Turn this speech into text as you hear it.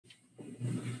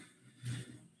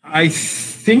I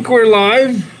think we're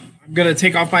live. I'm going to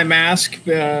take off my mask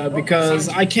because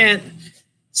I can't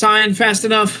sign fast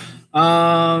enough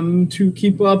to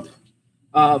keep up.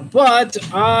 But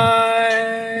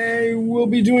I will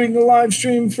be doing the live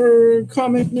stream for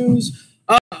comic news.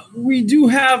 We do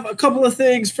have a couple of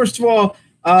things. First of all,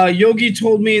 Yogi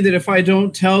told me that if I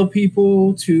don't tell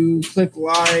people to click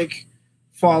like,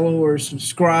 follow, or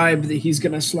subscribe, that he's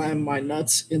going to slam my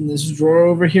nuts in this drawer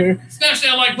over here. Smash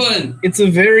that like button. It's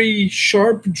a very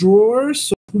sharp drawer,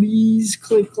 so please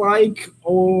click like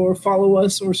or follow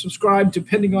us or subscribe,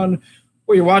 depending on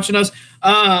where you're watching us.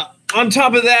 On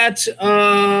top of that,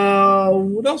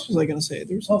 what else was I going to say?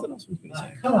 There was something else I was going to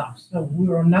say. Cutoffs. So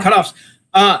we are not Cutoffs.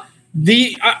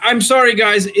 I'm sorry,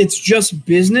 guys. It's just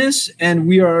business, and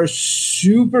we are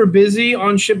super busy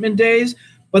on shipment days.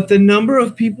 But the number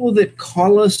of people that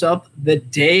call us up the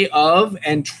day of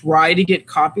and try to get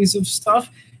copies of stuff,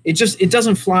 it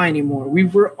doesn't fly anymore. We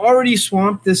were already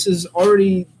swamped.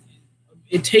 It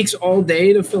takes all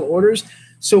day to fill orders.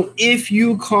 So if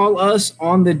you call us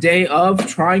on the day of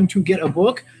trying to get a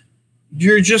book,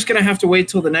 you're just going to have to wait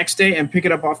till the next day and pick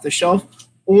it up off the shelf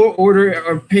or order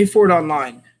or pay for it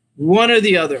online. One or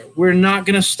the other. We're not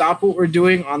going to stop what we're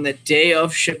doing on the day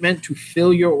of shipment to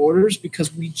fill your orders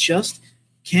because we just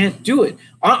can't do it.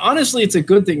 Honestly, it's a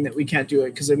good thing that we can't do it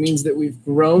because it means that we've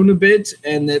grown a bit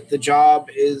and that the job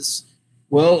is,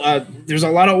 there's a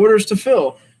lot of orders to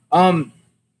fill.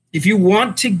 If you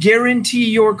want to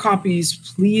guarantee your copies,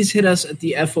 please hit us at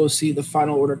the FOC, the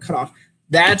final order cutoff.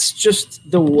 That's just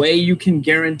the way you can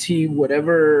guarantee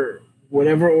whatever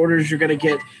orders you're going to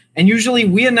get. And usually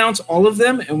we announce all of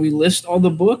them and we list all the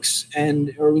books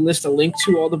or we list a link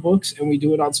to all the books and we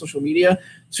do it on social media.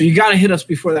 So you got to hit us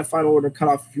before that final order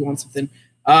cutoff if you want something.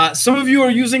 Some of you are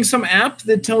using some app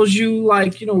that tells you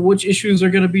which issues are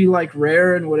going to be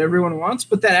rare and what everyone wants.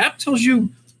 But that app tells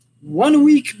you 1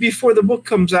 week before the book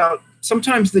comes out,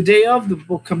 sometimes the day of the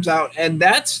book comes out. And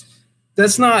that's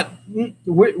not,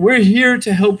 we're here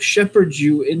to help shepherd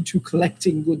you into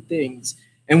collecting good things.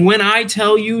 And when I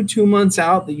tell you 2 months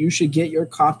out that you should get your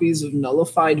copies of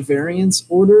nullified variants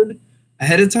ordered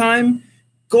ahead of time,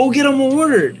 go get them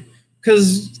ordered.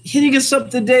 Because hitting us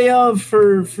up the day of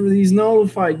for these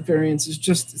nullified variants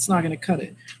it's not going to cut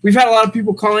it. We've had a lot of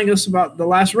people calling us about The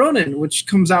Last Ronin, which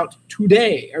comes out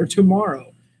today or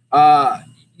tomorrow.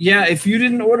 If you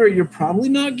didn't order it, you're probably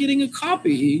not getting a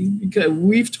copy because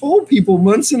we've told people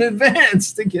months in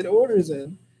advance to get orders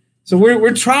in. So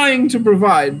we're trying to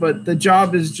provide, but the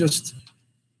job is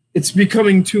it's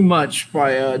becoming too much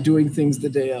by doing things the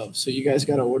day of. So you guys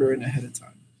got to order in ahead of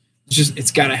time.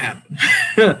 It's got to happen.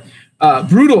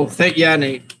 Brutal.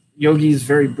 Nate. Yogi is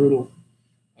very brutal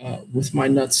with my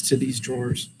nuts to these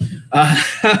drawers.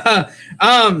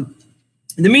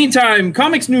 In the meantime,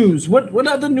 comics news. What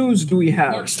other news do we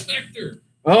have? Mark Spector.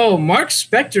 Oh, Mark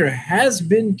Spector has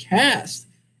been cast,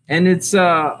 and it's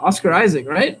Oscar Isaac,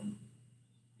 right?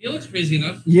 He looks crazy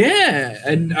enough. Yeah,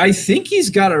 and I think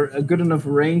he's got a good enough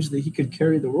range that he could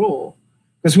carry the role.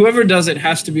 Because whoever does it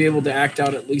has to be able to act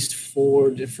out at least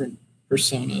 4 different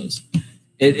personas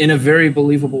in a very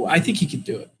believable way. I think he could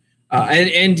do it.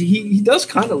 And he does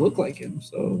kind of look like him,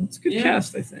 so it's a good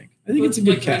cast, I think. I think it's a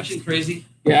good cast. Crazy.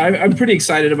 Yeah, I'm pretty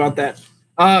excited about that.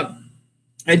 I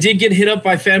did get hit up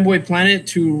by Fanboy Planet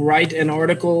to write an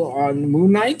article on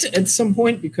Moon Knight at some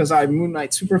point because I'm Moon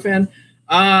Knight super fan.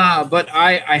 But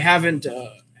I haven't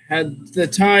had the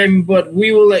time, but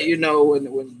we will let you know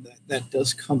when that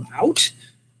does come out.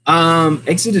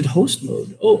 Exited host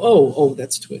mode. Oh,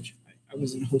 that's Twitch. I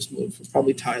was in host mode for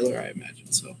probably Tyler, I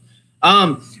imagine. So,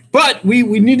 but we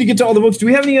need to get to all the books. Do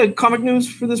we have any comic news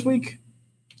for this week?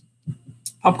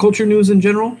 Pop culture news in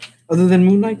general, other than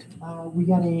Moon Knight? We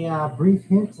got a brief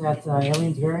hint at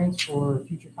Aliens variants for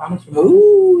future comics.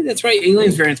 Oh, that's right,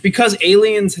 Aliens variants. Because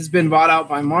Aliens has been bought out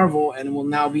by Marvel and will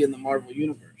now be in the Marvel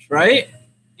universe, right?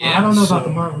 Yeah, I don't know about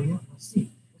the Marvel yet. Let's see.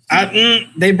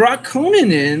 They brought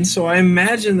Conan in, so I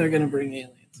imagine they're going to bring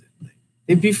aliens in.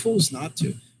 They'd be fools not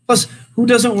to. Plus, who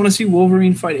doesn't want to see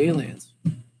Wolverine fight aliens?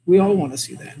 We all want to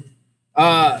see that.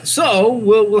 So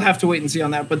we'll have to wait and see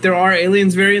on that. But there are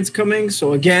Aliens variants coming.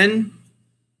 So again,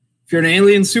 if you're an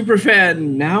Alien super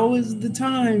fan, now is the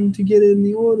time to get in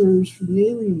the orders for the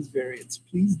Aliens variants.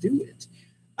 Please do it.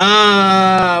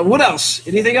 What else?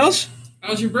 Anything else?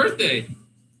 How was your birthday?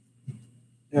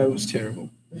 That was terrible.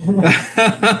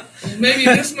 Maybe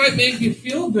this might make you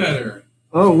feel better.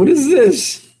 Oh, what is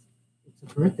this?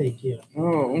 It's a birthday gift.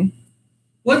 Oh.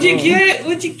 What'd you get?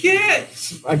 What'd you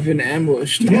get? I've been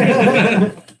ambushed.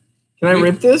 Can I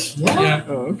rip this? Yeah.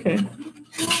 Oh, okay.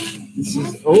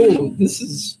 This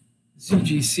is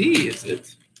CGC, is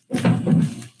it?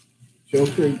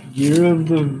 Joker, Year of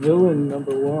the Villain,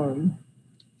 #1.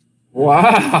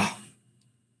 Wow.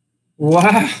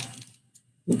 Wow.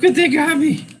 Look what they got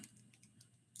me.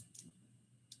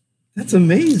 That's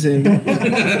amazing.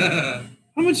 How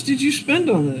much did you spend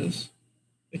on this?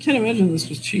 I can't imagine this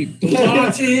was cheap.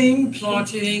 Plotting.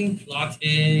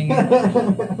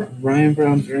 Ryan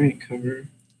Brown variant cover.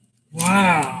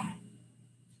 Wow.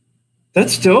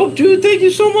 That's dope, dude. Thank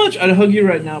you so much. I'd hug you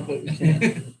right now, but we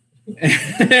can't.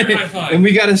 High five. And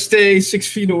we got to stay 6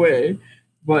 feet away.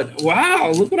 But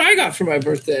wow, look what I got for my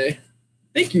birthday.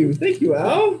 Thank you. Thank you,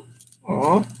 Al.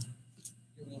 Aw.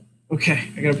 Okay,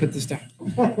 I got to put this down.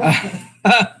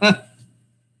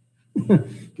 Can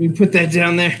you put that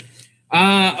down there?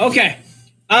 Okay.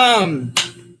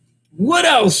 What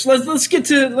else? Let's get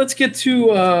to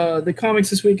the comics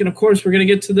this week, and of course we're gonna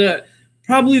get to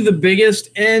probably the biggest,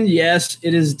 and yes,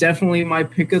 it is definitely my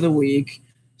pick of the week.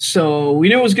 So we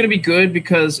knew it was gonna be good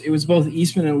because it was both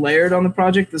Eastman and Laird on the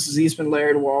project. This is Eastman,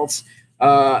 Laird, Waltz,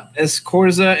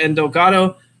 Escorza, and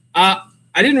Delgado. I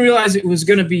didn't realize it was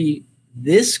gonna be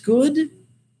this good.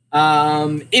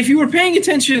 If you were paying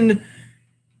attention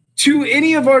to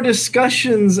any of our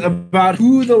discussions about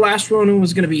who the last Ronin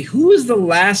was going to be, who was the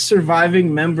last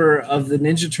surviving member of the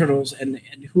Ninja Turtles, and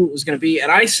who it was going to be,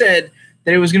 and I said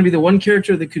that it was going to be the one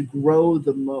character that could grow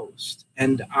the most,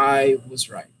 and I was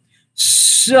right.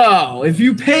 So if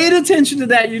you paid attention to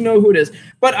that, you know who it is.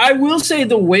 But I will say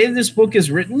the way this book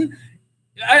is written,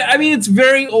 I mean, it's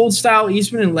very old style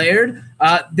Eastman and Laird.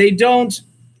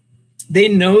 They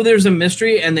know there's a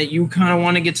mystery and that you kind of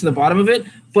want to get to the bottom of it,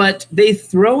 but they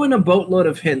throw in a boatload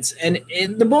of hints. And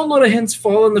the boatload of hints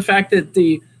fall in the fact that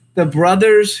the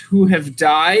brothers who have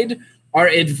died are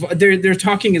they're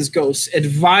talking as ghosts,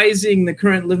 advising the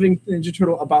current living Ninja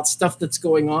Turtle about stuff that's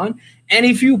going on. And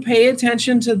if you pay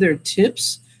attention to their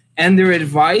tips and their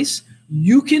advice,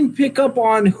 you can pick up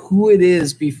on who it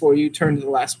is before you turn to the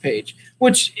last page,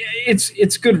 which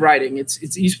it's good writing.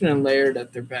 It's Eastman and Laird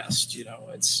at their best, you know.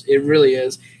 It really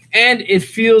is. And it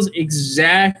feels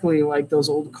exactly like those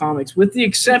old comics, with the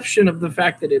exception of the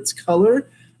fact that it's color.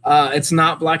 It's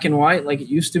not black and white like it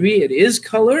used to be. It is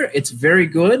color. It's very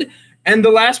good. And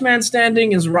the last man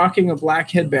standing is rocking a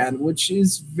black headband, which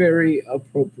is very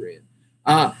appropriate.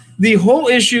 The whole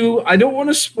issue, I don't want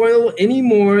to spoil any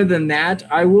more than that.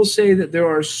 I will say that there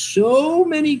are so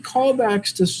many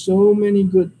callbacks to so many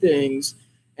good things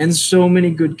and so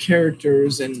many good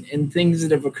characters and things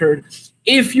that have occurred.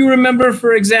 If you remember,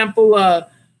 for example, a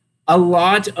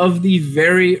lot of the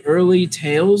very early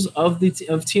tales of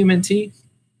TMNT,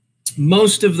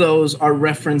 most of those are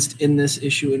referenced in this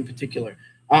issue in particular.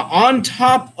 On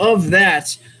top of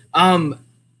that,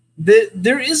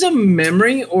 there is a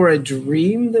memory or a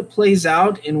dream that plays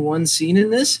out in one scene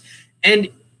in this, and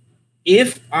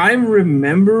if I'm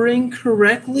remembering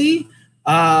correctly,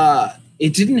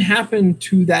 it didn't happen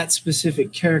to that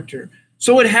specific character.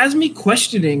 So it has me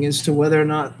questioning as to whether or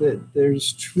not that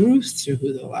there's truth to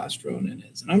who the last Ronin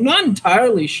is, and I'm not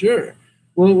entirely sure.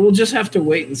 We'll just have to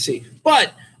wait and see.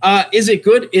 But is it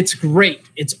good? It's great.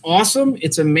 It's awesome.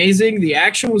 It's amazing. The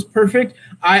action was perfect.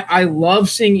 I love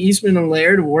seeing Eastman and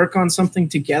Laird work on something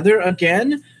together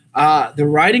again. The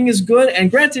writing is good. And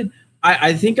granted,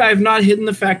 I think I have not hidden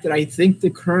the fact that I think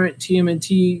the current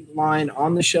TMNT line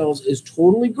on the shelves is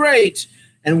totally great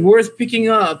and worth picking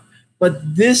up.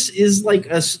 But this is like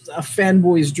a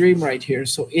fanboy's dream right here.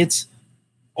 So it's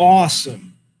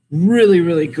awesome. Really,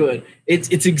 really good.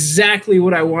 It's exactly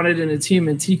what I wanted in a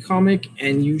TMNT comic,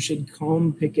 and you should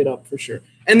come pick it up for sure.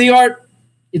 And the art,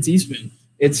 it's Eastman.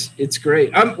 It's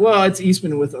great. Well, it's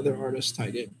Eastman with other artists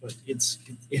tied in, but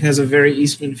it has a very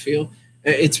Eastman feel.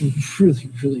 It's really,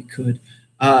 really good.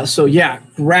 So yeah,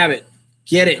 grab it,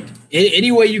 get it.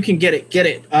 Any way you can get it, get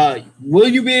it. Will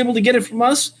you be able to get it from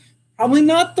us? Probably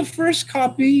not the first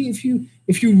copy. If you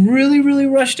really, really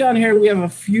rush down here, we have a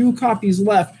few copies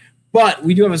left. But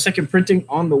we do have a second printing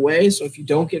on the way, so if you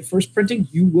don't get first printing,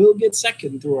 you will get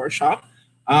second through our shop,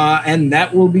 and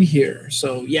that will be here.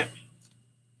 So, yeah.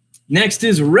 Next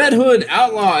is Red Hood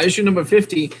Outlaw, issue number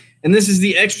 50, and this is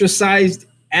the extra-sized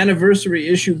anniversary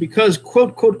issue because,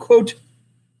 quote, quote, quote,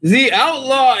 the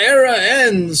Outlaw era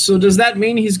ends. So does that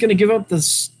mean he's going to give up the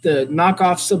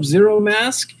knockoff Sub-Zero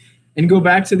mask and go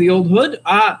back to the old Hood?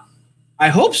 I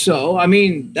hope so. I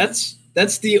mean, that's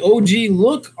the OG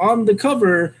look on the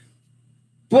cover.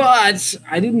 But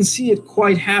I didn't see it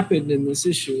quite happen in this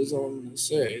issue, is all I'm going to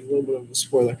say. A little bit of a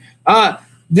spoiler.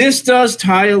 This does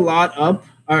tie a lot up,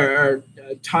 or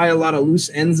tie a lot of loose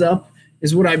ends up,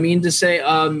 is what I mean to say.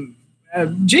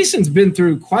 Jason's been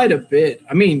through quite a bit.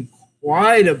 I mean,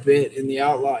 quite a bit in the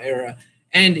Outlaw era.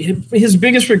 And his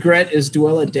biggest regret is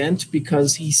Duella Dent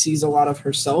because he sees a lot of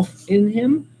herself in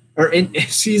him,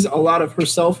 sees a lot of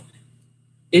herself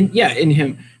in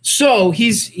him. So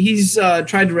he's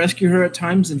tried to rescue her at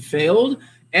times and failed.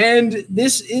 And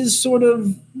this is sort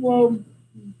of, well,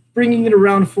 bringing it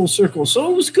around full circle.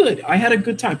 So it was good. I had a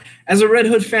good time. As a Red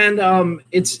Hood fan,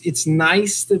 it's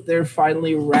nice that they're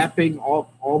finally wrapping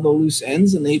all the loose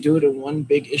ends and they do it in one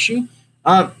big issue.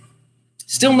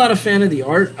 Still not a fan of the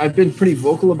art. I've been pretty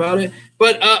vocal about it.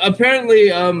 But apparently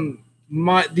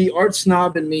the art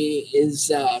snob in me is,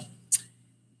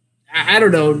 I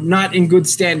don't know, not in good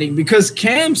standing because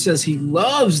Cam says he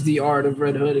loves the art of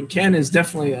Red Hood, and Ken is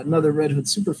definitely another Red Hood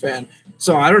super fan.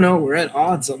 So I don't know. We're at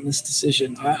odds on this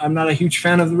decision. I'm not a huge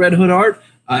fan of the Red Hood art.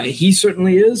 He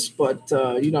certainly is, but,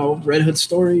 Red Hood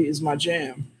story is my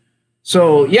jam.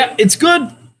 So, yeah, it's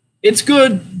good. It's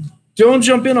good. Don't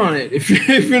jump in on it. If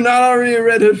you're not already a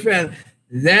Red Hood fan,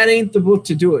 that ain't the book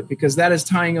to do it because that is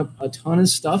tying up a ton of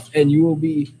stuff, and you will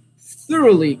be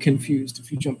thoroughly confused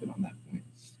if you jump in on that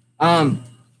point.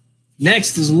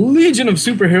 Next is Legion of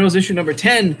Superheroes, issue number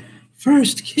 10,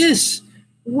 First Kiss.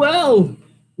 Well,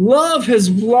 love has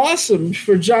blossomed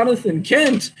for Jonathan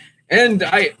Kent, and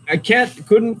I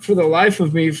couldn't for the life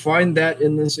of me find that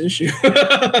in this issue.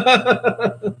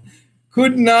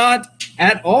 Could not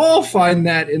at all find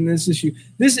that in this issue.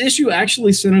 This issue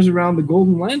actually centers around the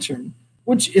Golden Lantern,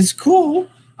 which is cool.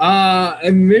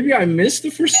 And maybe I missed the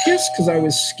First Kiss because I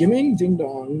was skimming. Ding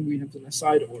dong, we have an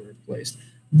aside order placed.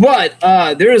 But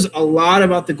there is a lot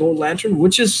about the Gold Lantern,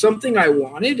 which is something I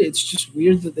wanted. It's just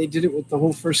weird that they did it with the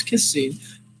whole First Kiss scene.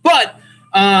 But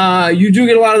you do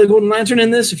get a lot of the Golden Lantern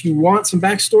in this. If you want some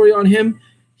backstory on him,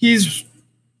 he's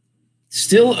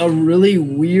still a really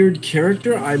weird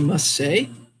character, I must say.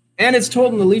 And it's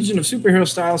told in the Legion of Superhero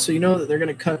style, so you know that they're going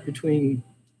to cut between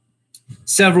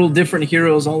several different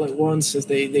heroes all at once as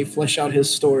they flesh out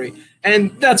his story.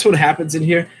 And that's what happens in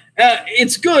here.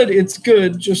 It's good. It's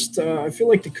good. Just I feel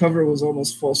like the cover was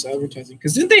almost false advertising.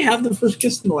 Because didn't they have the First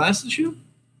Kiss in the last issue?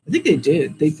 I think they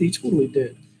did. They totally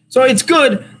did. So it's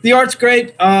good. The art's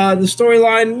great. The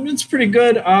storyline, it's pretty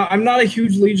good. I'm not a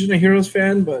huge Legion of Heroes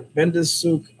fan, but Bendis,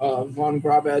 Sook, Von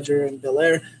Grabadger, and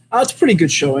Belair, it's a pretty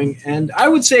good showing. And I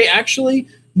would say, actually,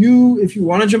 if you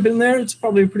want to jump in there, it's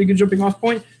probably a pretty good jumping off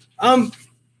point.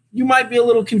 You might be a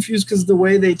little confused because the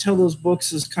way they tell those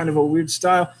books is kind of a weird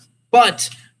style. But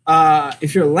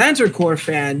if you're a Lantern Corps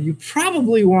fan, you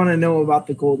probably want to know about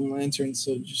the Golden Lantern,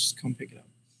 so just come pick it up.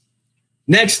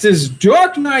 Next is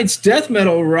Dark Knight's Death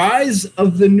Metal, Rise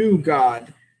of the New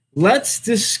God. Let's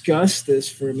discuss this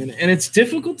for a minute. And it's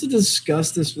difficult to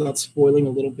discuss this without spoiling a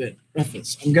little bit.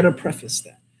 I'm going to preface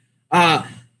that.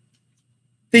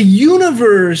 The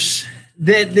universe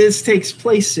that this takes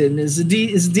place in is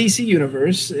DC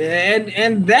universe.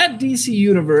 And that DC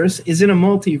universe is in a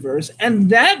multiverse. And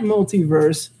that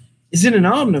multiverse is in an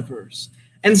omniverse.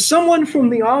 And someone from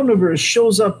the omniverse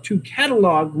shows up to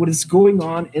catalog what is going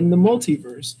on in the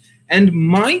multiverse and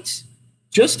might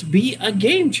just be a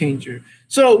game changer.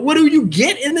 So what do you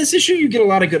get in this issue? You get a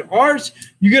lot of good art,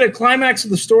 you get a climax of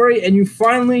the story, and you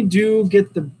finally do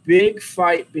get the big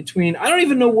fight between, I don't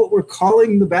even know what we're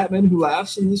calling the Batman who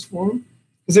laughs in this form,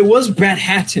 because it was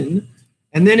Bat-Hatton,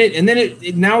 and then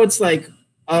now it's like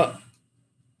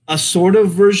a sort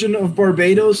of version of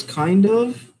Barbados, kind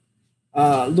of.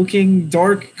 Looking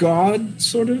dark god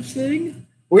sort of thing.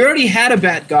 We already had a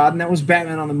Bat God, and that was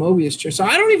Batman on the Mobius chair. So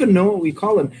I don't even know what we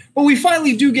call him. But we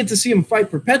finally do get to see him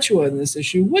fight Perpetua in this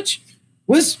issue, which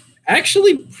was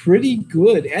actually pretty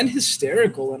good and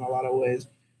hysterical in a lot of ways.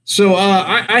 So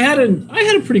I had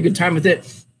a pretty good time with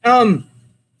it.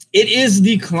 It is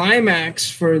the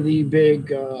climax for the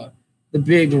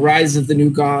big Rise of the New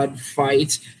God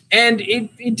fight. And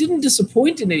it didn't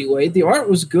disappoint in any way. The art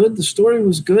was good. The story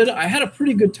was good. I had a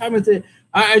pretty good time with it.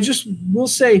 I just will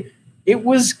say it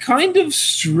was kind of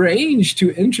strange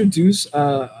to introduce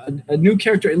a new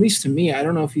character, at least to me. I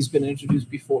don't know if he's been introduced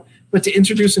before. But to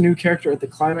introduce a new character at the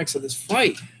climax of this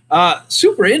fight,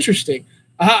 super interesting.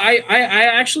 I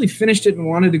actually finished it and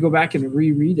wanted to go back and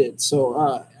reread it.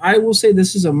 So I will say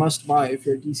this is a must-buy if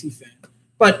you're a DC fan.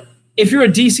 But if you're a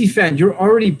DC fan, you're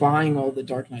already buying all the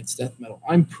Dark Knight's Death Metal.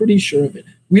 I'm pretty sure of it.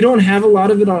 We don't have a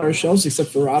lot of it on our shelves except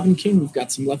for Robin King. We've got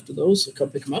some left of those, so come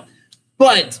pick them up.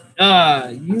 But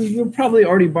you're probably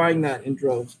already buying that in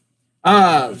droves.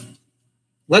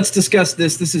 Let's discuss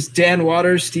this. This is Dan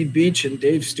Waters, Steve Beach, and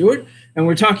Dave Stewart. And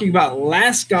we're talking about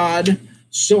Last God,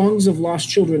 Songs of Lost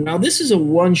Children. Now, this is a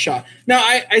one-shot. Now,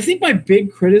 I think my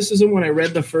big criticism when I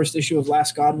read the first issue of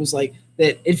Last God was like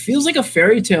that it feels like a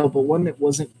fairy tale, but one that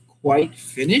wasn't quite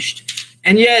finished.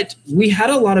 And yet we had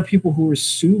a lot of people who were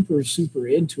super, super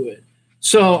into it.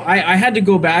 So I had to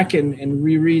go back and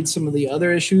reread some of the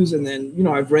other issues. And then, you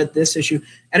know, I've read this issue.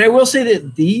 And I will say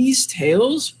that these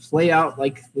tales play out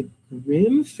like the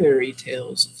Grimm fairy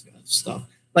tales of stuff,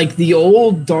 like the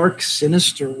old, dark,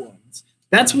 sinister ones.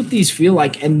 That's what these feel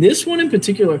like. And this one in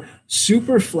particular,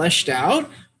 super fleshed out.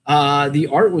 The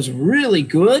art was really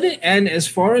good. And as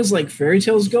far as like fairy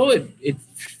tales go, it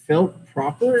felt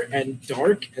proper and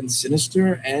dark and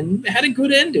sinister and had a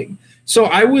good ending. So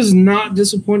I was not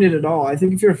disappointed at all. I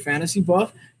think if you're a fantasy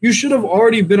buff, you should have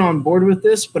already been on board with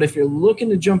this. But if you're looking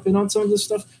to jump in on some of this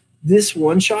stuff, this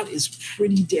one shot is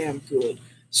pretty damn good.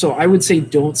 So I would say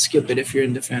don't skip it if you're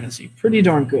into fantasy. Pretty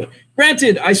darn good.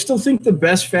 Granted, I still think the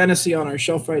best fantasy on our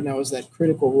shelf right now is that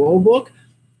Critical Role book.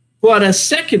 But a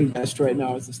second best right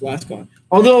now is this Last God.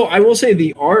 Although I will say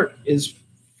the art is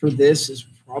for this is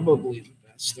probably the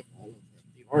best of all of them.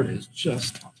 The art is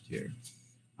just top tier.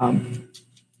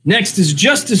 Next is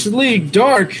Justice League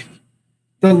Dark,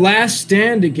 The Last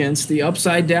Stand Against the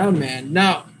Upside Down Man.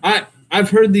 Now,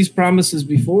 I've heard these promises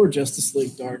before, Justice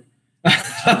League Dark.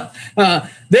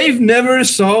 They've never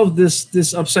solved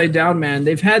this Upside Down Man.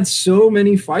 They've had so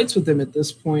many fights with him at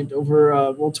this point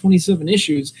over, 27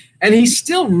 issues, and he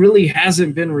still really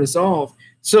hasn't been resolved.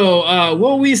 So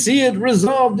will we see it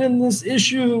resolved in this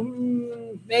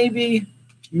issue? Maybe.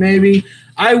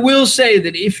 I will say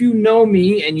that if you know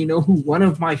me and you know who one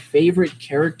of my favorite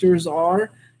characters are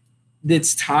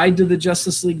that's tied to the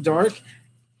Justice League Dark,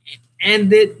 and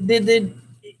that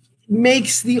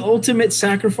makes the ultimate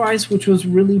sacrifice, which was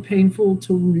really painful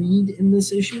to read in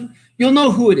this issue, you'll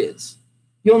know who it is.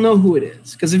 You'll know who it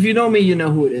is. Because if you know me, you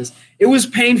know who it is. It was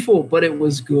painful, but it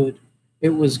was good. It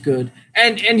was good.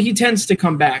 And he tends to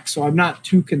come back, so I'm not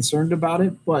too concerned about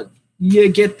it, but you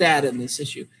get that in this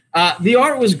issue. The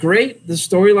art was great. The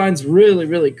storyline's really,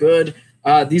 really good.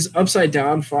 These upside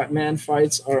down man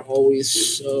fights are always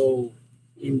so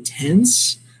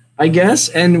intense, I guess.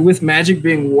 And with magic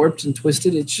being warped and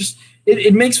twisted, it's just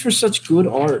it makes for such good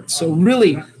art. So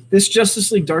really, this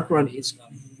Justice League Dark run is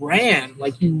grand.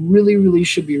 Like you really, really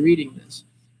should be reading this.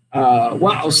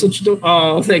 Wow, such dope.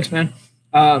 Oh, thanks, man.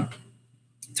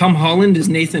 Tom Holland is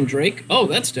Nathan Drake. Oh,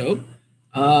 that's dope.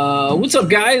 What's up,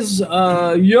 guys?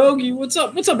 Yogi, what's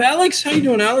up? What's up, Alex? How you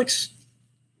doing, Alex?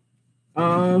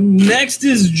 Next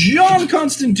is John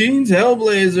Constantine's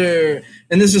Hellblazer.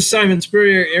 And this is Simon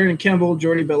Spurrier, Aaron Campbell,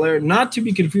 Jordi Belair. Not to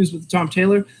be confused with Tom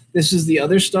Taylor. This is the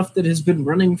other stuff that has been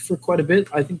running for quite a bit.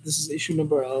 I think this is issue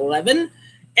number 11.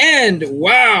 And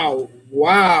wow.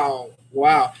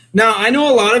 Now, I know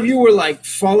a lot of you were like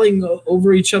falling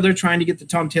over each other trying to get the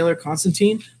Tom Taylor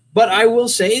Constantine. But I will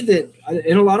say that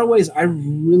in a lot of ways, I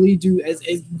really do, as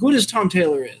good as Tom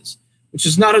Taylor is, which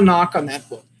is not a knock on that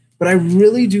book, but I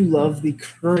really do love the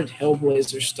current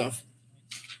Hellblazer stuff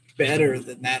better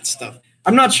than that stuff.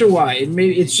 I'm not sure why.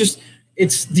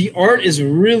 It's the art is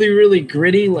really, really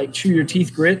gritty, like chew your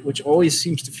teeth grit, which always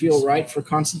seems to feel right for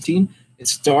Constantine.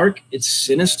 It's dark, it's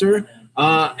sinister.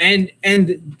 And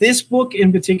this book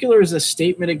in particular is a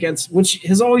statement against, which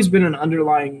has always been an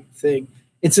underlying thing.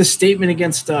 It's a statement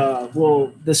against,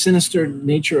 the sinister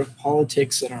nature of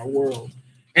politics in our world.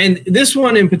 And this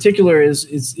one in particular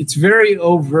it's very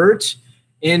overt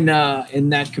in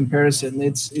that comparison.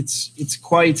 It's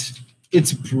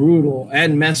brutal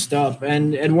and messed up.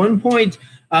 And at one point,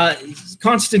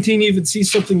 Constantine even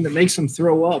sees something that makes him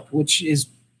throw up, which is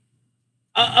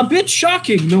a bit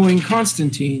shocking knowing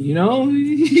Constantine. You know,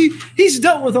 he's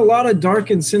dealt with a lot of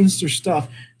dark and sinister stuff.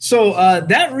 So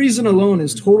that reason alone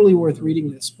is totally worth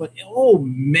reading this. But, oh,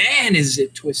 man, is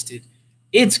it twisted.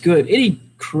 It's good. Any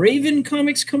Kraven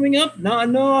comics coming up?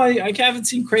 No, I haven't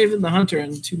seen Kraven the Hunter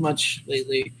in too much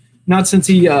lately. Not since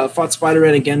he fought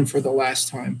Spider-Man again for the last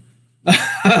time.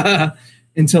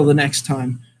 Until the next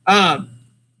time.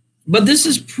 But this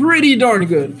is pretty darn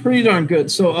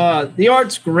good. So the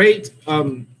art's great.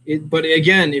 But,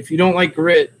 again, if you don't like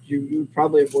grit, you would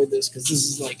probably avoid this because this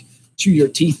is like chew your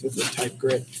teeth with a type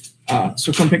grit.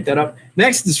 So come pick that up.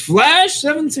 Next is Flash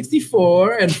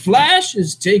 764, and Flash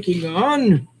is taking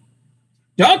on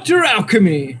Dr.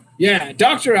 Alchemy. Yeah,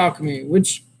 Dr. Alchemy,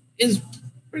 which is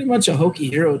pretty much a hokey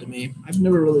hero to me. I've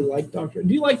never really liked Dr.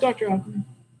 Do you like Dr. Alchemy?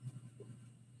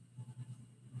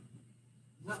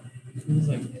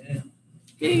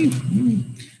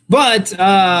 But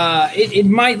it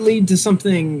might lead to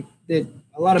something that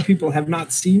a lot of people have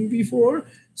not seen before.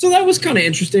 So that was kind of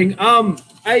interesting.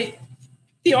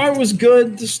 The art was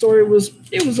good. The story was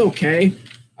okay.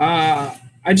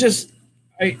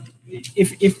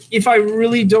 If I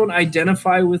really don't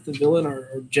identify with the villain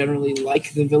or generally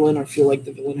like the villain or feel like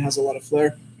the villain has a lot of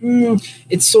flair,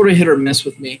 it's sort of hit or miss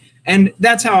with me. And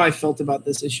that's how I felt about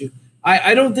this issue.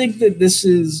 I don't think that this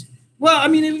is, well, I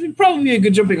mean, it would probably be a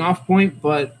good jumping off point,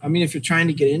 but I mean, if you're trying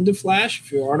to get into Flash,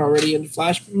 if you aren't already into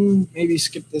Flash, maybe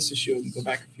skip this issue and go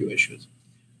back a few issues.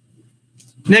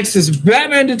 Next is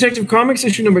Batman Detective Comics,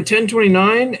 issue number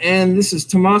 1029, and this is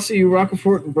Tomasi,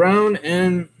 Rocafort, and Brown,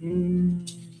 and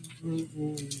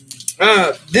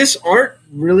this art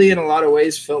really, in a lot of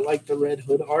ways, felt like the Red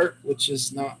Hood art, which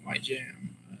is not my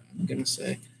jam, I'm going to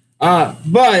say.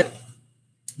 But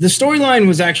the storyline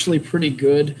was actually pretty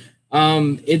good.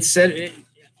 It said,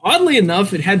 oddly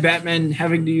enough, it had Batman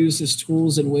having to use his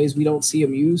tools in ways we don't see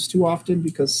him use too often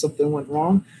because something went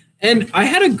wrong. And I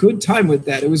had a good time with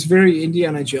that. It was very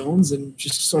Indiana Jones and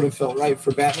just sort of felt right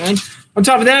for Batman. On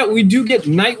top of that, we do get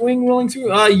Nightwing rolling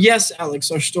through. Yes, Alex,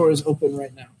 our store is open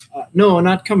right now. No,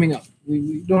 not coming up.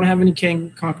 We don't have any King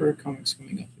Conqueror comics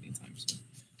coming up anytime soon.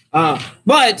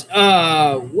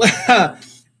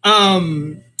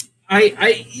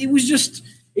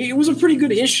 It was a pretty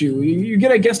good issue. You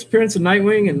get a guest appearance of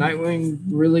Nightwing, and Nightwing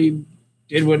really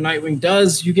did what Nightwing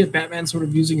does. You get Batman sort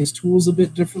of using his tools a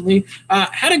bit differently.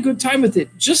 Had a good time with it.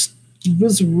 Just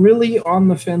was really on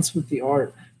the fence with the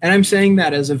art. And I'm saying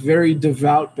that as a very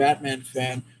devout Batman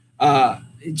fan.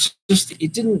 It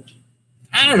didn't,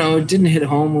 I don't know, it didn't hit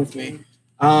home with me.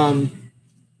 It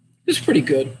was pretty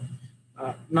good.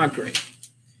 Not great.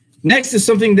 Next is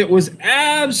something that was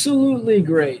absolutely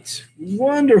great.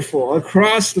 Wonderful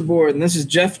across the board. And this is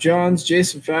Jeff Johns,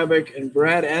 Jason Fabok, and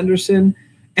Brad Anderson.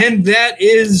 And that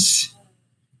is,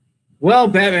 well,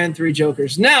 Batman 3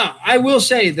 Jokers. Now, I will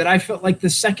say that I felt like the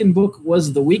second book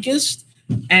was the weakest,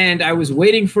 and I was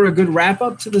waiting for a good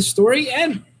wrap-up to the story,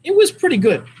 and it was pretty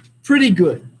good. Pretty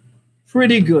good.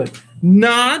 Pretty good.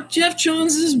 Not Jeff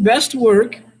Johns' best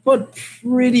work, but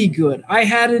pretty good. I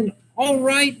had an all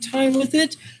right time with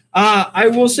it. I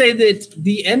will say that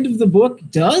the end of the book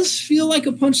does feel like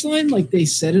a punchline, like they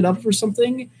set it up for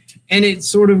something, and it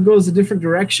sort of goes a different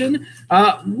direction,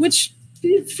 which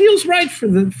it feels right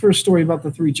for a story about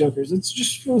the 3 Jokers. It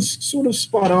just feels sort of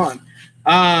spot on.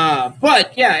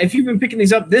 But yeah, if you've been picking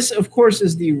these up, this of course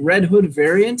is the Red Hood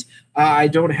variant. I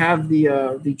don't have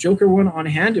the Joker one on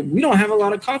hand, and we don't have a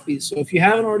lot of copies. So if you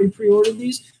haven't already pre-ordered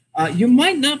these, you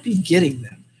might not be getting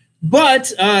them.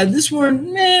 But this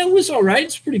one, it was all right.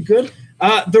 It's pretty good.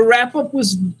 The wrap-up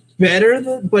was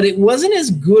better, but it wasn't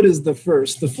as good as the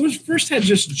first. The first had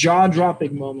just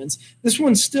jaw-dropping moments. This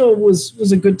one still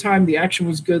was a good time. The action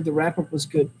was good. The wrap-up was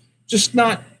good. Just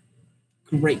not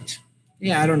great.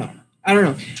 Yeah, I don't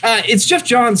know. It's Jeff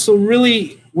Johns, so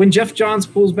really, when Jeff Johns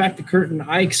pulls back the curtain,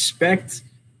 I expect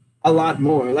a lot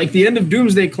more. Like, the end of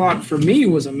Doomsday Clock, for me,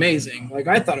 was amazing. Like,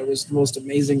 I thought it was the most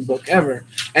amazing book ever.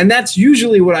 And that's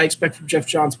usually what I expect from Jeff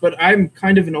Johns, but I'm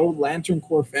kind of an old Lantern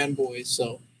Corps fanboy,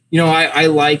 so, you know, I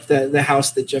like the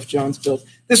house that Jeff Johns built.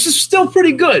 This is still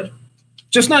pretty good,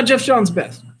 just not Jeff Johns'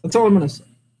 best. That's all I'm going to say.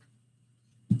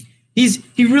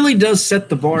 He really does set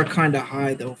the bar kind of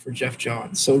high, though, for Jeff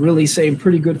Johns. So really saying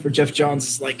pretty good for Jeff Johns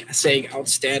is like saying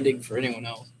outstanding for anyone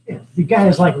else. Yeah, the guy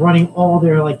is like running all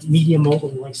their like media mogul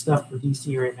like stuff for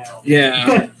DC right now.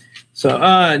 Yeah.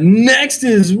 So next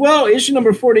is, well, issue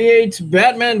number 48,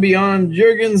 Batman Beyond,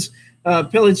 Jurgens,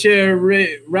 Pelletier,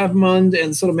 Ravmund,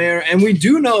 and Sotomayor. And we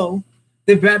do know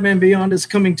that Batman Beyond is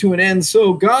coming to an end,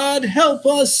 so God help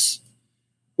us.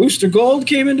 Booster Gold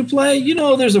came into play. You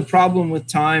know there's a problem with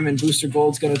time, and Booster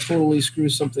Gold's going to totally screw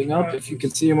something up if you can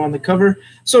see him on the cover.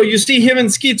 So you see him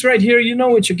and Skeets right here. You know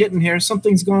what you're getting here.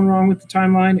 Something's gone wrong with the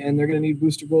timeline, and they're going to need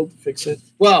Booster Gold to fix it.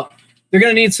 Well, they're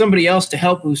going to need somebody else to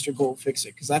help Booster Gold fix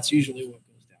it, because that's usually what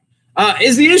goes down.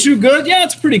 Is the issue good? Yeah,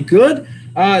 it's pretty good.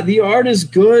 The art is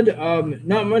good.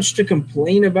 Not much to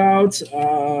complain about,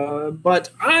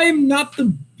 but I'm not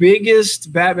the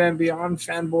biggest Batman Beyond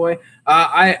fanboy.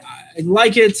 I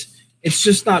like it. It's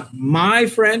just not my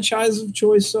franchise of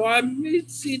choice, so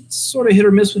it's sort of hit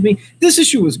or miss with me. This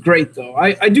issue was great, though.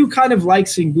 I do kind of like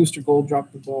seeing Booster Gold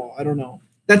drop the ball. I don't know.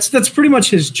 That's pretty much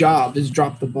his job, is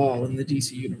drop the ball in the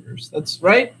DC universe. That's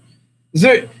right. Is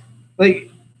there like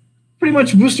pretty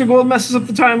much Booster Gold messes up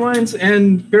the timelines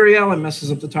and Barry Allen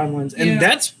messes up the timelines, and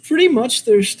that's pretty much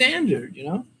their standard, you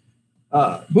know.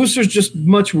 Booster's just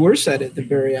much worse at it than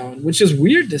Barry Allen, which is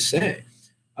weird to say.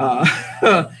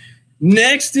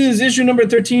 Next is issue number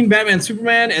 13, Batman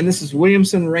Superman, and this is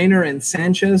Williamson, Rayner, and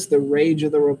Sanchez, The Rage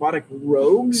of the Robotic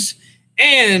Rogues.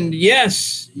 And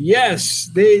yes,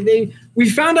 we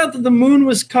found out that the moon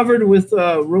was covered with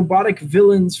robotic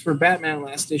villains for Batman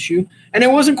last issue, and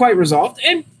it wasn't quite resolved.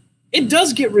 And it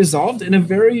does get resolved in a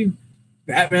very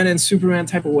Batman and Superman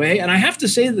type of way. And I have to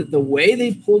say that the way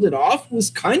they pulled it off was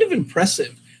kind of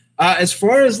impressive. As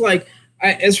far as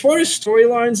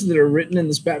storylines that are written in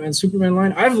this Batman Superman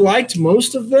line, I've liked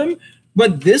most of them,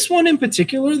 but this one in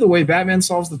particular, the way Batman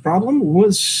solves the problem,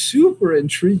 was super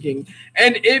intriguing,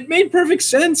 and it made perfect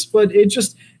sense. But it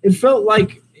felt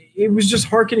like it was just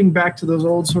harkening back to those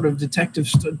old sort of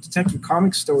detective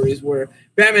comic stories where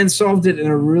Batman solved it in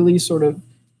a really sort of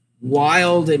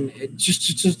wild and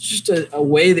just a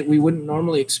way that we wouldn't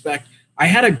normally expect. I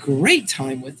had a great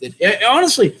time with it.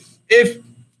 Honestly,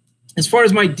 as far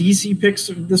as my DC picks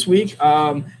this week,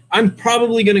 I'm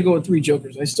probably going to go with Three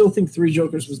Jokers. I still think Three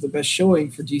Jokers was the best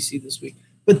showing for DC this week,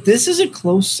 but this is a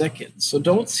close second, so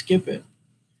don't skip it.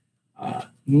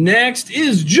 Next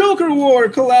is Joker War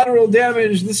Collateral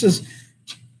Damage. This is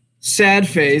Sad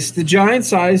Face, the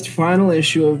giant-sized final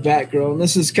issue of Batgirl. And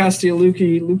this is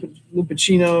Castellucci,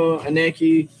 Lupacino,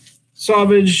 Aneki,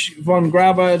 Savage, Von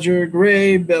Grabadger,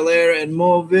 Gray, Belair, and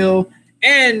Moville.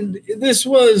 And this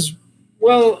was,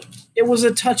 well, it was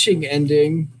a touching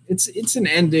ending. It's an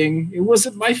ending. It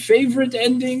wasn't my favorite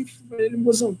ending. It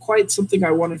wasn't quite something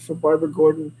I wanted for Barbara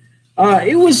Gordon.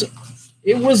 It was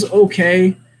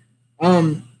okay.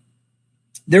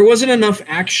 There wasn't enough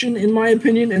action, in my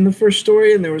opinion, in the first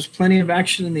story, and there was plenty of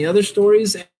action in the other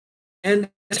stories. And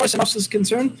as far as House is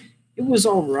concerned, it was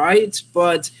all right.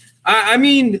 But, I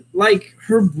mean, like,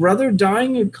 her brother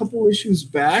dying a couple issues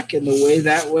back and the way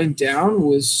that went down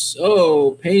was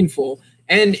so painful.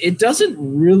 And it doesn't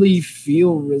really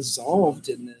feel resolved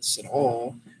in this at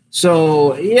all.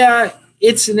 So, yeah,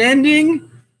 it's an ending,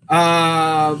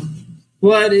 but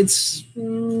it's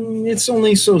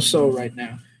only so-so right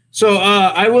now. So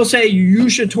I will say you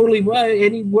should totally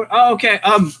okay.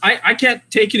 I can't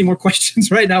take any more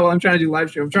questions right now while I'm trying to do live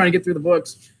stream. I'm trying to get through the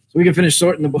books so we can finish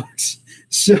sorting the books.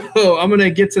 So I'm gonna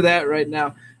get to that right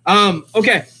now.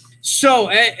 Okay. So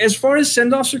as far as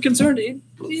send-offs are concerned, it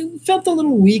felt a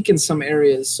little weak in some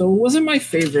areas, so it wasn't my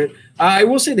favorite. I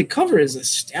will say the cover is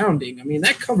astounding. I mean,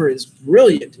 that cover is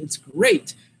brilliant. It's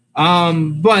great.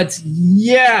 But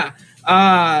yeah.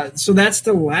 So that's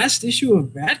the last issue of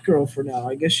Batgirl for now.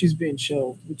 I guess she's being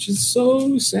shelved, which is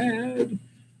so sad.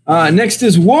 Next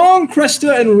is Wong,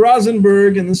 Cresta, and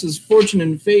Rosenberg, and this is Fortune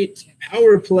and Fate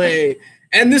Power Play.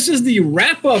 And this is the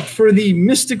wrap-up for the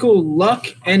Mystical Luck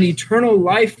and Eternal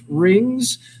Life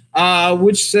rings,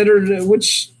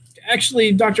 which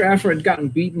actually Dr. Aphra had gotten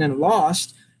beaten and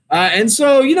lost. And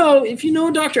so, if you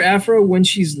know Dr. Aphra when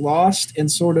she's lost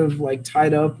and sort of like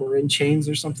tied up or in chains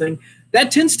or something, that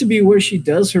tends to be where she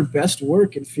does her best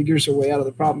work and figures her way out of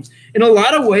the problems. In a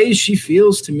lot of ways, she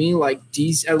feels to me like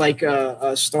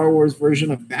a Star Wars version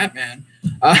of Batman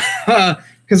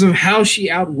because of how she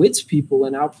outwits people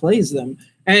and outplays them.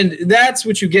 And that's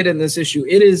what you get in this issue.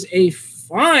 It is a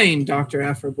fine Dr.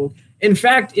 Aphra book. In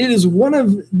fact, it is one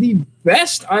of the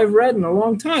best I've read in a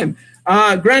long time.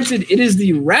 Granted, it is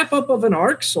the wrap-up of an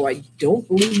arc, so I don't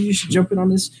believe you should jump in on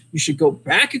this. You should go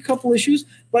back a couple issues,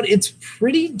 but it's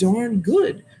pretty darn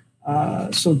good.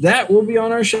 So that will be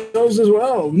on our shelves as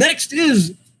well. Next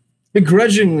is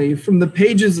Begrudgingly from the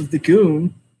pages of The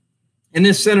Goon, and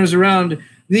this centers around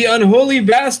the Unholy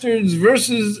Bastards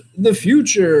versus the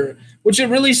Future, which it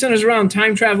really centers around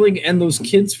time traveling and those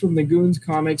kids from the Goons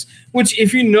comics, which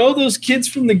if you know those kids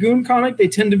from the Goon comic, they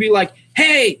tend to be like,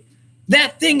 hey,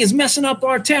 that thing is messing up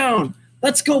our town.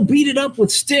 Let's go beat it up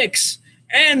with sticks.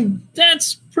 And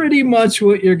that's pretty much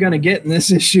what you're going to get in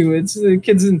this issue. It's the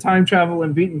kids in time travel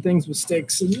and beating things with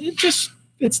sticks. And it just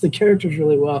fits the characters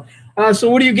really well. So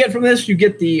what do you get from this? You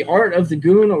get the art of the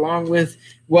Goon along with,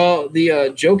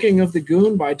 the joking of the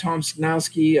Goon by Tom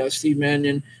Signowski, Steve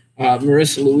Mannion,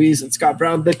 Marissa Louise, and Scott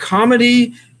Brown. The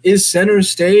comedy is center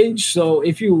stage. So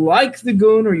if you like the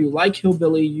Goon or you like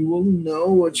Hillbilly, you will know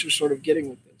what you're sort of getting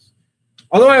with this.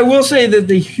 Although I will say that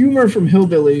the humor from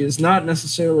Hillbilly is not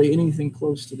necessarily anything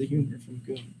close to the humor from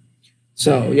Goon.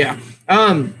 So, yeah.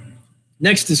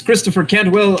 Next is Christopher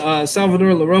Cantwell,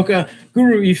 Salvador LaRocca,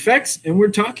 Guru Effects, and we're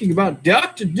talking about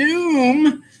Dr.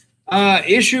 Doom,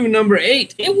 issue number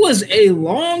 8. It was a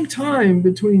long time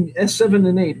between S7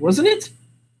 and 8, wasn't it?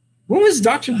 When was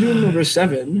Dr. Doom number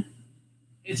 7?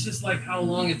 It's just like how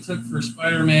long it took for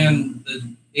Spider-Man,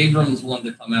 the Abrams one,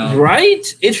 to come out. Right?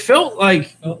 It felt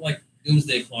like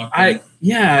Doomsday Clock.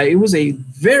 It was a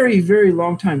very, very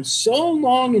long time. So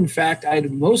long, in fact,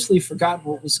 I'd mostly forgotten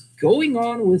what was going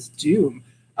on with Doom.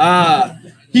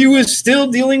 He was still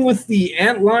dealing with the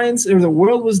antlions, or the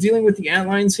world was dealing with the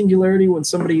antlion singularity when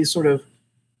somebody sort of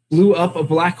blew up a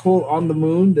black hole on the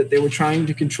moon that they were trying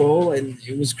to control, and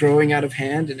it was growing out of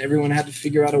hand, and everyone had to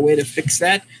figure out a way to fix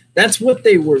that. That's what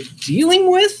they were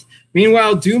dealing with.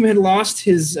 Meanwhile, Doom had lost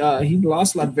he'd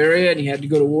lost Latveria, and he had to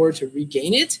go to war to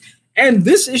regain it. And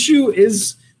this issue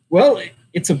is Well,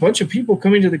 it's a bunch of people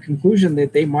coming to the conclusion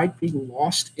that they might be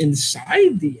lost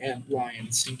inside the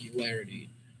Ant-Lion singularity.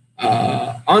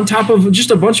 On top of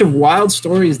just a bunch of wild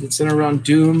stories that center around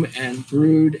Doom and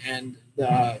Brood and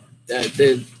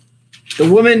the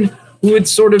woman who had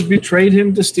sort of betrayed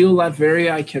him to steal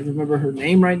Latveria. I can't remember her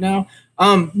name right now.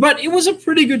 But it was a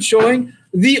pretty good showing.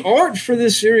 The art for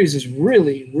this series is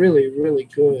really, really, really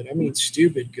good. I mean,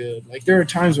 stupid good. Like, there are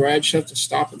times where I just have to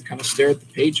stop and kind of stare at the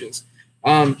pages.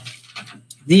 A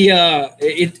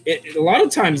lot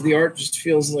of times the art just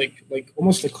feels like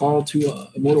almost a call to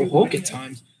Immortal Hulk at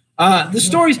times. The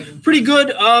story's pretty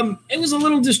good. It was a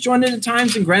little disjointed at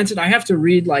times, and granted, I have to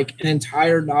read like an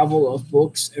entire novel of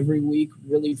books every week,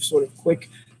 really sort of quick.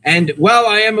 And while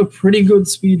I am a pretty good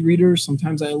speed reader,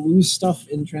 sometimes I lose stuff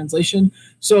in translation.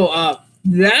 So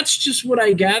that's just what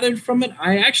I gathered from it.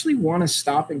 I actually want to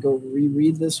stop and go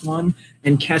reread this one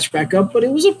and catch back up, but it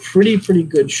was a pretty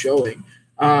good showing.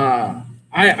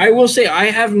 I will say I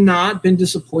have not been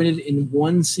disappointed in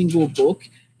one single book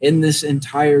in this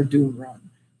entire Doom run.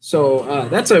 So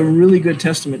that's a really good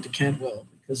testament to Cantwell,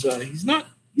 because he's not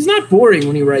boring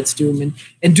when he writes Doom,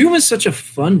 and Doom is such a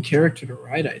fun character to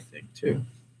write, I think, too.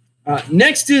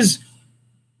 Next is,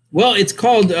 well, it's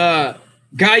called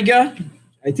Giga.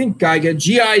 I think Giga,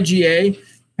 Giga,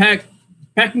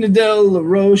 Pacnadel, La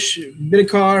Roche,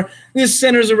 Bidikar. This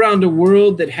centers around a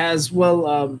world that has,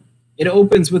 well, it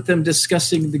opens with them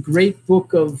discussing the great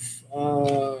book of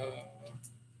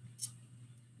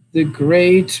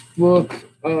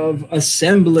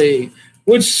Assembly,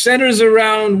 which centers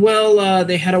around, well,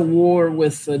 they had a war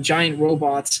with giant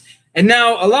robots, and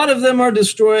now a lot of them are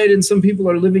destroyed and some people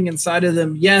are living inside of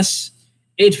them. Yes,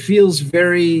 it feels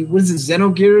very, what is it,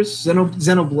 Xenogears?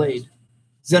 Xenoblade.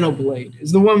 Xenoblade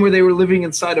is the one where they were living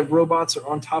inside of robots or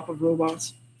on top of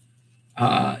robots.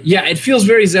 Yeah, it feels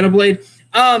very Xenoblade.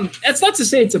 That's not to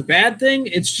say it's a bad thing.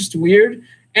 It's just weird.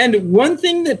 And one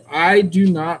thing that I do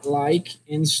not like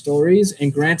in stories,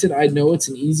 and granted, I know it's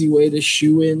an easy way to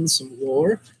shoe in some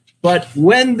lore, but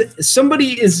when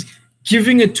somebody is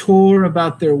giving a tour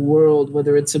about their world,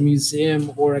 whether it's a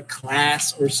museum or a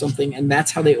class or something, and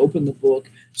that's how they open the book,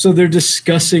 so they're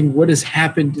discussing what has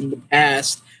happened in the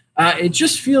past, it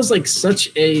just feels like such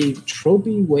a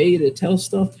tropey way to tell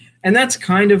stuff, and that's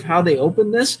kind of how they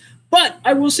open this. But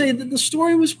I will say that the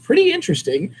story was pretty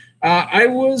interesting. I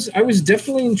was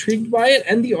definitely intrigued by it,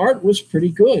 and the art was pretty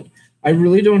good. I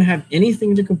really don't have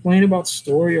anything to complain about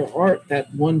story or art,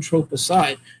 that one trope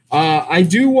aside. I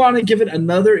do want to give it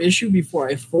another issue before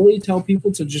I fully tell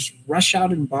people to just rush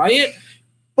out and buy it.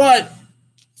 But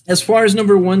as far as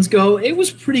number ones go, it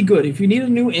was pretty good. If you need a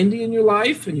new indie in your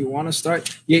life and you want to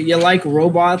start, you like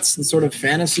robots and sort of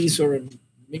fantasy, sort of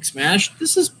mix mash,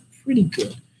 this is pretty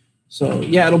good. So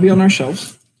yeah, it'll be on our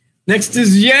shelves. Next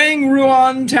is Yang,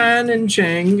 Ruan, Tan, and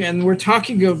Cheng, and we're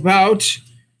talking about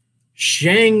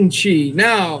Shang-Chi.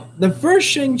 Now, the first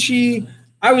Shang-Chi,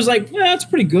 I was like, yeah, that's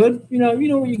pretty good. You know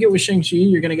what you get with Shang-Chi,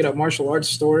 you're gonna get a martial arts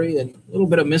story and a little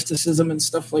bit of mysticism and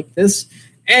stuff like this.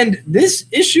 And this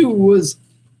issue was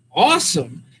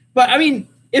awesome. But I mean,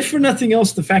 if for nothing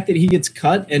else, the fact that he gets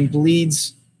cut and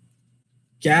bleeds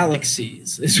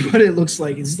galaxies is what it looks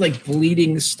like. It's like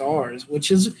bleeding stars,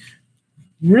 which is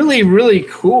really, really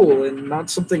cool and not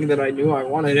something that I knew I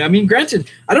wanted. I mean, granted,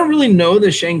 I don't really know the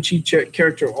Shang-Chi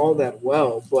character all that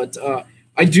well, but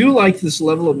I do like this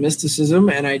level of mysticism,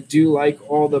 and I do like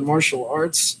all the martial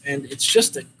arts, and it's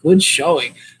just a good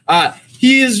showing.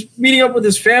 He is meeting up with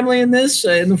his family in this,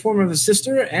 in the form of a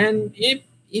sister, and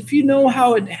if you know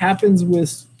how it happens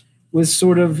with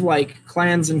sort of like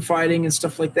clans and fighting and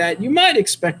stuff like that, you might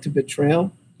expect a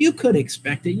betrayal. You could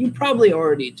expect it. You probably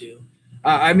already do.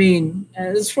 I mean,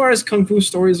 as far as Kung Fu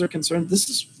stories are concerned, this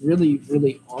is really,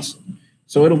 really awesome.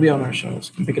 So it'll be on our shelves.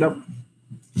 You can pick it up.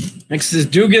 Next is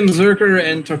Dugan, Zerker,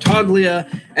 and Tartaglia,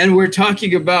 and we're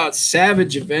talking about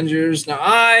Savage Avengers. Now,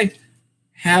 I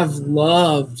have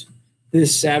loved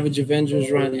this Savage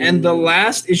Avengers run, and the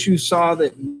last issue saw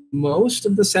that most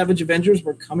of the Savage Avengers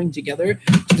were coming together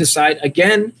to decide,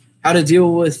 again, how to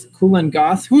deal with Kulan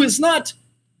Gath, who is not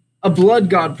a blood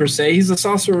god per se. He's a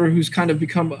sorcerer who's kind of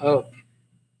become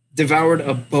devoured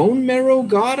a bone marrow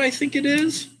god, I think it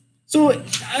is. So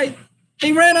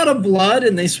they ran out of blood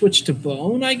and they switched to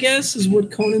bone, I guess, is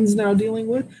what Conan's now dealing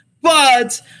with.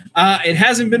 But it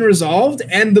hasn't been resolved,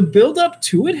 and the build-up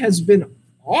to it has been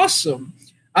awesome.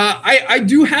 I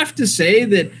do have to say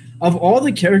that of all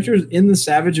the characters in the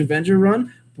Savage Avenger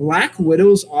run, Black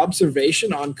Widow's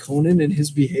observation on Conan and his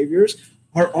behaviors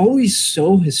are always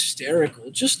so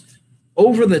hysterical, just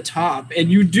over the top,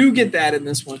 and you do get that in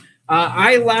this one.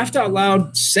 I laughed out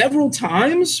loud several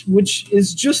times, which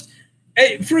is just,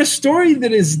 For a story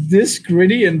that is this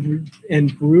gritty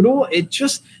and brutal,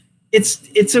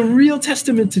 it's a real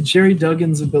testament to Jerry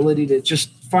Duggan's ability to just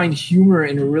find humor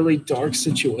in really dark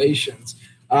situations.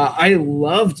 I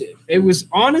loved it. It was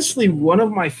honestly one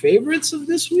of my favorites of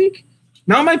this week.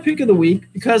 Not my pick of the week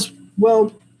because,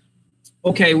 well,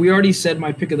 okay, we already said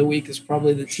my pick of the week is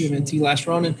probably the TMNT Last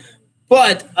Ronin.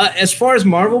 But as far as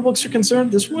Marvel books are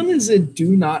concerned, this one is a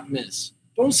do not miss.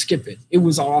 Don't skip it. It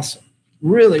was awesome.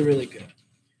 Really, really good.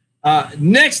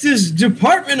 Next is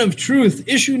Department of Truth,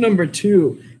 issue number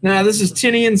 2. Now, this is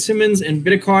Tinian, Simmons, and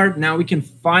Bidikar. Now we can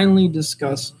finally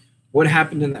discuss what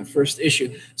happened in that first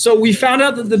issue. So we found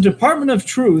out that the Department of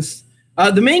Truth,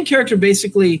 the main character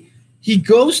basically, he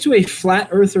goes to a Flat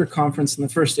Earther conference in the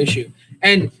first issue.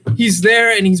 And he's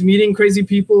there and he's meeting crazy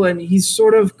people and he's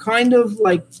sort of kind of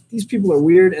like, these people are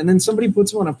weird. And then somebody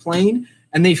puts him on a plane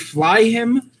and they fly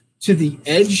him to the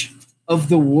edge of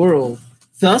the world,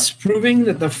 thus proving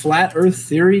that the Flat Earth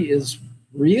theory is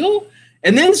real.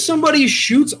 And then somebody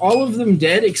shoots all of them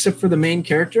dead except for the main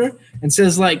character and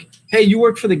says like, hey, you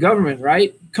work for the government,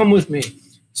 right? Come with me.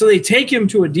 So they take him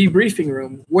to a debriefing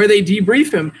room where they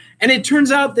debrief him. And it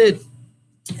turns out that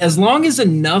as long as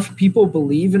enough people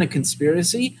believe in a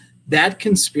conspiracy, that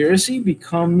conspiracy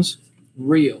becomes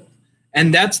real.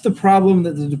 And that's the problem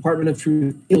that the Department of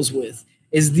Truth deals with,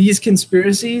 is these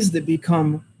conspiracies that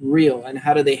become real and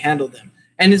how do they handle them.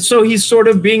 And so he's sort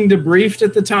of being debriefed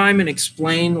at the time and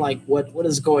explain like what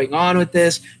is going on with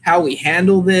this, how we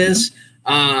handle this,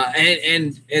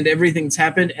 and everything's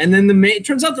happened. And then it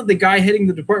turns out that the guy heading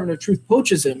the Department of Truth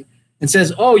poaches him and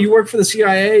says, oh, you work for the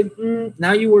CIA?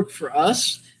 Now you work for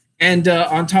us. And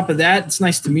on top of that, it's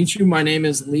nice to meet you. My name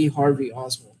is Lee Harvey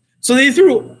Oswald. So they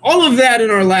threw all of that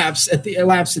in our laps at the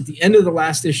end of the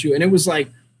last issue. And it was like,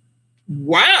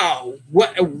 wow,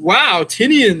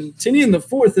 Tinian the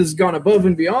Fourth has gone above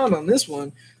and beyond on this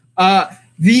one.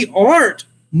 The art,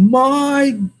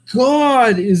 my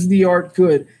God, is the art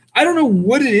good. I don't know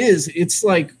what it is. It's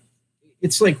like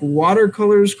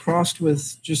watercolors crossed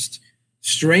with just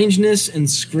strangeness and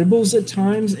scribbles at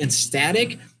times and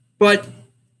static, but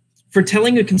for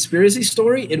telling a conspiracy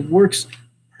story, it works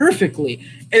perfectly.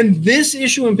 And this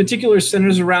issue in particular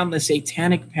centers around the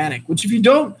Satanic Panic, which if you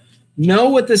don't know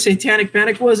what the Satanic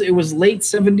Panic was, it was late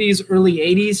 70s, early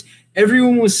 80s.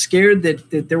 Everyone was scared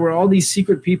that there were all these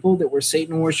secret people that were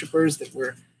Satan worshipers that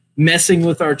were messing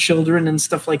with our children and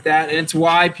stuff like that. And it's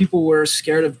why people were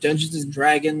scared of Dungeons and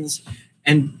Dragons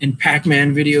and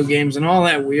Pac-Man video games and all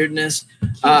that weirdness.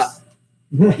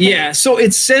 Yeah, so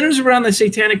it centers around the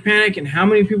Satanic Panic and how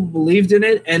many people believed in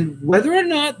it and whether or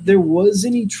not there was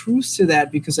any truth to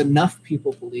that because enough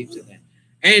people believed in it.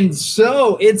 And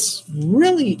so it's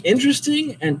really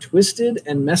interesting and twisted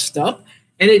and messed up,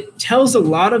 and it tells a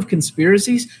lot of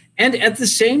conspiracies and at the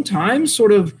same time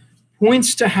sort of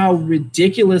points to how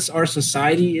ridiculous our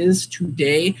society is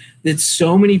today, that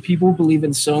so many people believe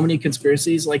in so many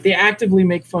conspiracies. Like they actively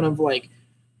make fun of like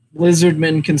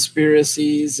Lizardmen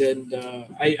conspiracies and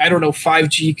I don't know,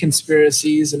 5G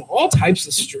conspiracies and all types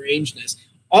of strangeness.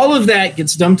 All of that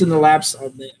gets dumped in the laps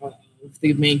of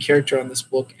the main character on this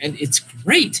book, and it's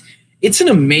great. It's an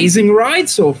amazing ride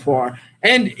so far,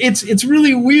 and it's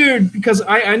really weird because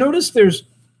I noticed there's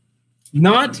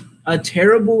not a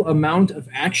terrible amount of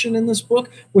action in this book,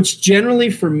 which generally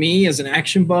for me as an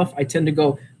action buff, I tend to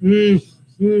go,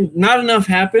 not enough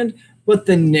happened. But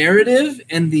the narrative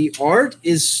and the art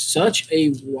is such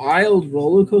a wild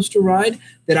roller coaster ride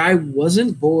that I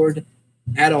wasn't bored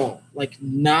at all, like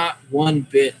not one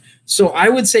bit. So I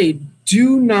would say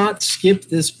do not skip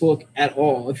this book at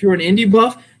all. If you're an indie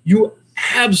buff, you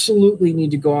absolutely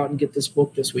need to go out and get this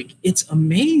book this week. It's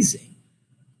amazing.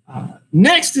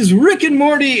 Next is Rick and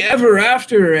Morty Ever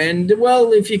After. And,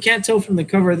 well, if you can't tell from the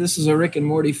cover, this is a Rick and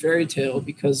Morty fairy tale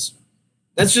because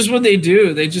that's just what they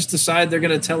do. They just decide they're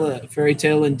going to tell a fairy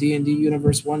tale in D&D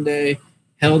universe one day,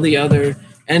 hell the other.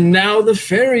 And now the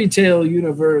fairy tale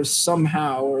universe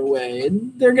somehow or way.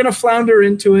 And they're going to flounder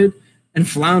into it and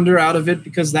flounder out of it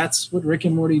because that's what Rick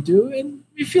and Morty do. And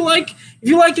if you like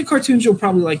the cartoons, you'll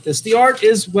probably like this. The art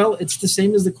is, well, it's the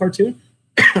same as the cartoon.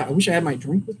 I wish I had my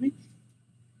drink with me.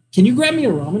 Can you grab me a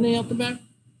ramen out the back?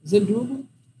 Is that doable?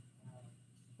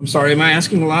 I'm sorry. Am I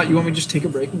asking a lot? You want me to just take a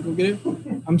break and go get it?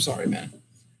 I'm sorry, man.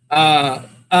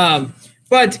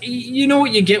 But you know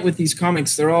what you get with these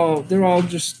comics. They're all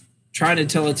just trying to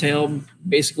tell a tale,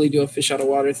 basically do a fish out of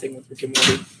water thing with Rick and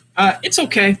Morty. It's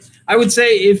okay. I would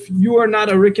say if you are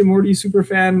not a Rick and Morty super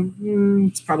fan,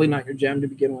 it's probably not your jam to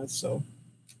begin with. So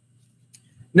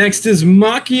next is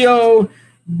Macchio,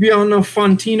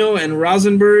 Buonafantino, and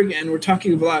Rosenberg, and we're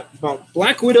talking about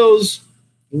Black Widow's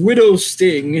Widow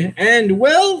Sting. And,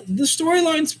 well, the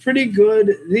storyline's pretty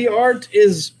good. The art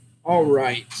is all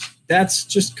right. That's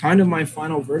just kind of my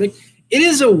final verdict. It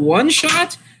is a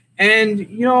one-shot, and,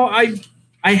 you know,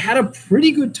 I had a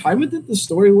pretty good time with it. The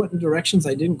story went in directions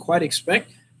I didn't quite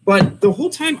expect, but the whole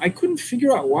time I couldn't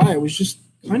figure out why. I was just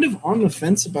kind of on the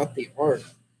fence about the art.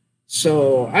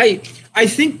 So I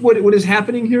think what is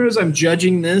happening here is I'm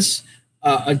judging this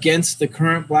against the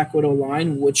current Black Widow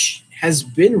line, which has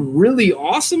been really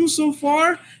awesome so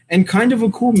far and kind of a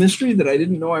cool mystery that I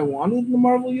didn't know I wanted in the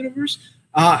Marvel Universe.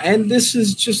 And this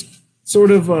is just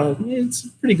sort of it's a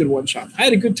pretty good one-shot. I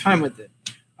had a good time with it.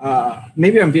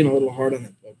 Maybe I'm being a little hard on the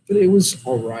book, but it was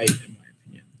all right in my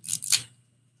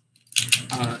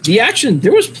opinion. The action,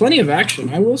 there was plenty of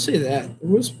action. I will say that. There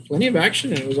was plenty of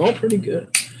action, and it was all pretty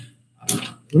good.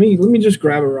 Let me just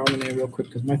grab a ramen real quick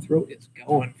because my throat is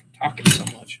going from talking so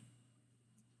much.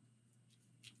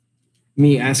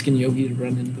 Me asking Yogi to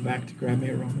run into the back to grab me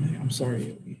a ramen. I'm sorry,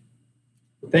 Yogi.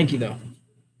 Thank you, though.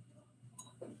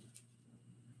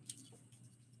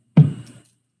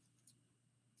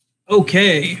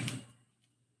 Okay.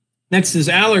 Next is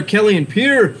Aller, Kelly, and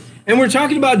Peter, and we're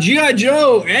talking about G.I.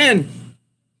 Joe, and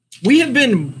we have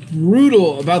been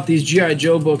brutal about these G.I.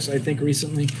 Joe books, I think,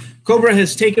 recently. Cobra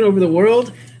has taken over the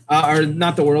world, or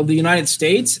not the world, the United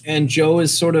States, and Joe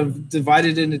is sort of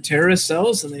divided into terrorist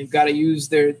cells, and they've got to use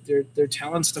their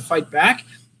talents to fight back.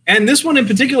 And this one in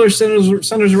particular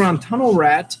centers around Tunnel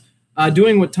Rat,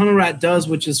 doing what Tunnel Rat does,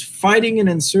 which is fighting an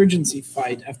insurgency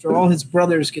fight after all his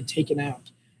brothers get taken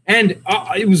out. And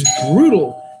it was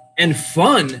brutal and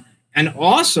fun and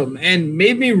awesome and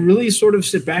made me really sort of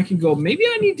sit back and go, maybe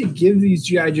I need to give these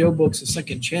G.I. Joe books a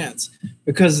second chance,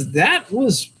 because that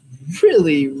was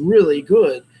really, really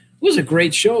good. It was a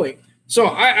great showing. So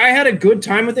I had a good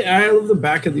time with it. I love the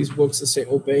back of these books that say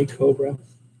Obey Cobra.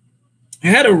 I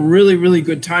had a really, really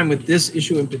good time with this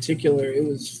issue in particular. It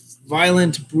was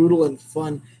violent, brutal, and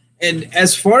fun. And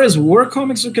as far as war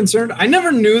comics are concerned, I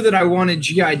never knew that I wanted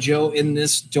G.I. Joe in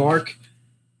this dark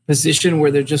position where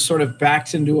they're just sort of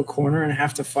backed into a corner and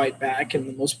have to fight back in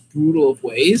the most brutal of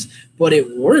ways. But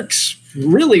it works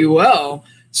really well.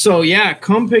 So, yeah,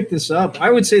 come pick this up.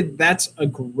 I would say that's a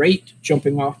great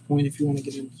jumping off point if you want to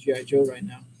get into G.I. Joe right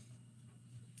now.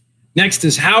 Next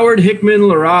is Howard, Hickman,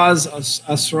 Laraz,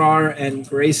 Asrar, and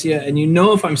Gracia. And you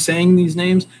know if I'm saying these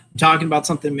names, I'm talking about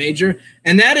something major.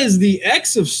 And that is the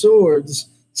X of Swords,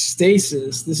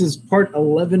 Stasis. This is part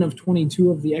 11 of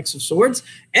 22 of the X of Swords.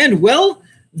 And, well,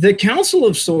 the Council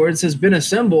of Swords has been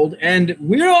assembled, and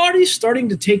we're already starting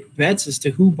to take bets as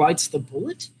to who bites the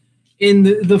bullet in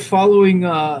the following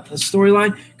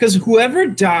storyline. Because whoever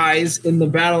dies in the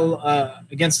battle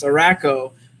against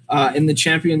Arakko, in the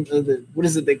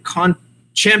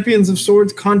Champions of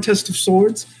Swords, Contest of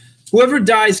Swords, whoever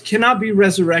dies cannot be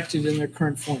resurrected in their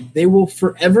current form. They will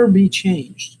forever be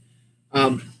changed.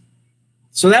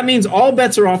 So that means all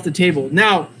bets are off the table.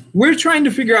 Now, we're trying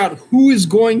to figure out who is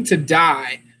going to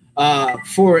die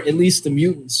for at least the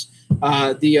mutants,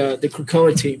 the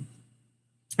Krakoa team.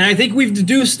 And I think we've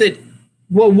deduced that,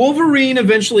 well, Wolverine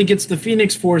eventually gets the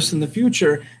Phoenix Force in the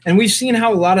future, and we've seen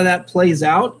how a lot of that plays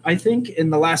out, I think, in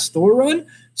the last Thor run.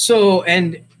 So,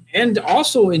 and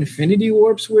also Infinity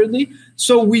Warps, weirdly.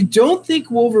 So we don't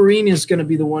think Wolverine is going to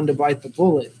be the one to bite the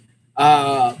bullet.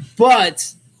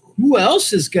 But who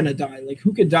else is going to die? Like,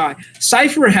 who could die?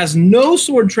 Cypher has no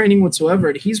sword training whatsoever,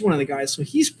 and he's one of the guys, so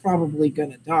he's probably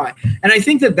going to die. And I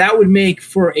think that would make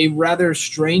for a rather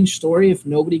strange story if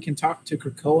nobody can talk to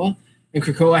Krakoa, and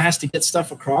Krakoa has to get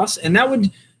stuff across, and that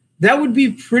would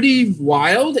be pretty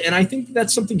wild, and I think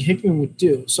that's something Hickman would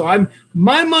do. So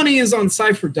my money is on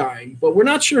Cypher dying, but we're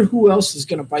not sure who else is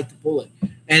going to bite the bullet.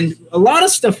 And a lot of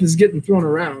stuff is getting thrown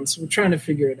around, so we're trying to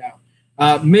figure it out.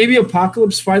 Maybe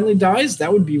Apocalypse finally dies.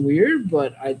 That would be weird,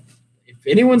 but if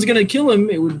anyone's going to kill him,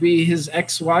 it would be his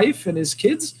ex-wife and his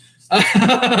kids.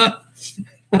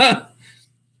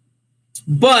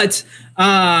 But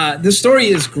the story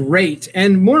is great.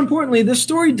 And more importantly, this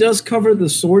story does cover the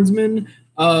swordsmen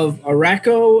of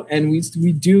Arakko, and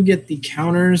we do get the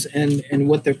counters and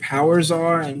what their powers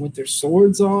are and what their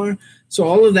swords are. So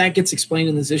all of that gets explained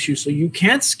in this issue, so you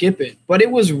can't skip it. But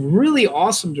it was really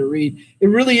awesome to read. It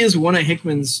really is one of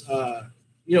Hickman's,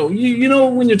 you know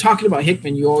when you're talking about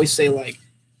Hickman, you always say like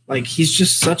he's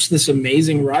just such this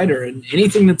amazing writer, and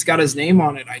anything that's got his name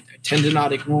on it, I tend to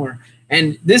not ignore.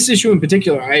 And this issue in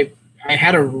particular, I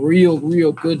had a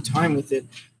real good time with it.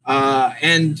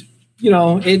 And, you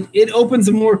know, it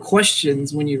opens more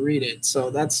questions when you read it. So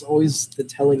that's always the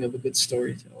telling of a good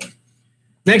storyteller.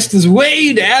 Next is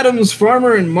Wade, Adams,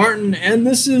 Farmer, and Martin. And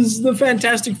this is the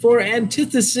Fantastic Four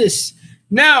Antithesis.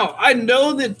 Now, I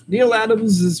know that Neil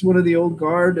Adams is one of the old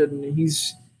guard, and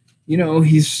he's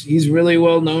really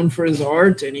well known for his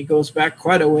art, and he goes back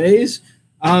quite a ways.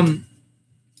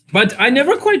 But I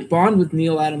never quite bond with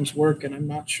Neil Adams' work, and I'm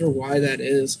not sure why that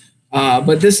is.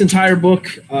 But this entire book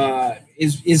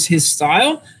is his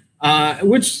style,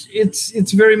 which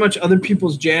it's very much other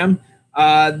people's jam.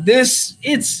 I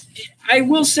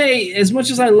will say, as much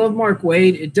as I love Mark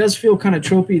Waid, it does feel kind of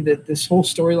tropey that this whole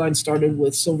storyline started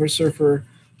with Silver Surfer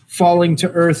falling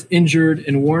to Earth injured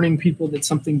and warning people that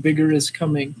something bigger is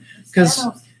coming. Because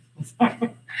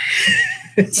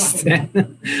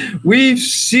we've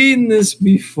seen this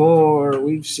before.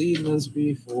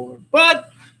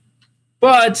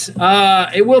 But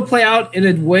it will play out in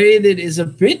a way that is a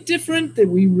bit different that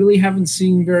we really haven't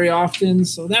seen very often.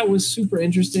 So that was super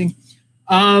interesting.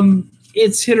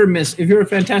 It's hit or miss. If you're a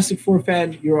Fantastic Four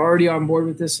fan, you're already on board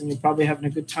with this and you're probably having a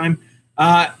good time.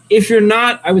 If you're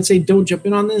not, I would say don't jump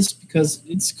in on this because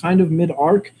it's kind of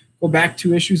mid-arc. Go back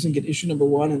 2 issues and get issue number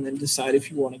 1 and then decide if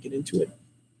you want to get into it.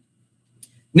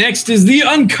 Next is The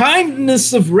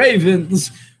Unkindness of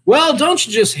Ravens. Well, don't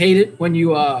you just hate it when you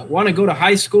want to go to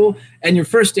high school and your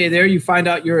first day there you find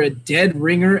out you're a dead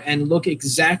ringer and look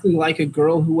exactly like a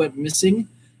girl who went missing,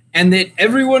 and that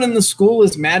everyone in the school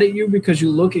is mad at you because you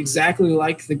look exactly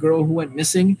like the girl who went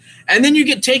missing, and then you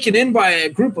get taken in by a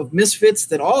group of misfits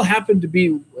that all happen to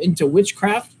be into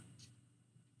witchcraft?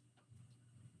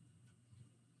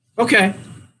 Okay.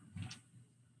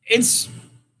 It's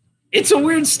a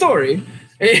weird story.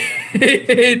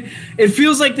 It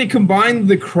feels like they combined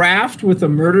the craft with a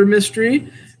murder mystery,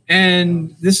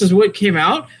 and this is what came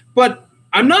out. But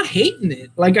I'm not hating it.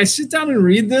 Like, I sit down and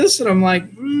read this, and I'm like,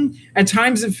 at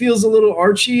times it feels a little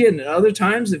Archie, and at other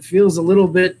times it feels a little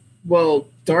bit, well,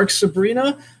 Dark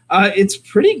Sabrina. It's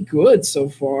pretty good so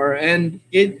far, and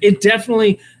it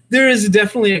definitely, there is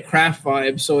definitely a craft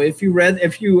vibe. So if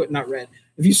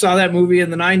you saw that movie in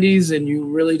the 90s and you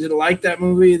really didn't like that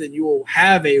movie, then you will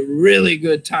have a really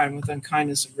good time with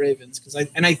Unkindness of Ravens.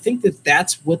 I think that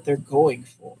that's what they're going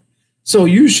for. So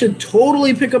you should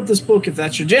totally pick up this book if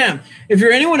that's your jam. If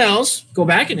you're anyone else, go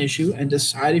back an issue and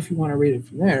decide if you want to read it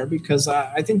from there, because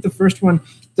I think the first one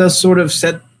does sort of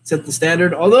set the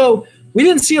standard. Although we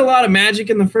didn't see a lot of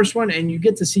magic in the first one, and you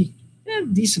get to see a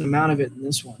decent amount of it in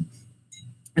this one.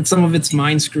 And some of it's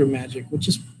mind screw magic, which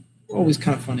is always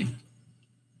kind of funny.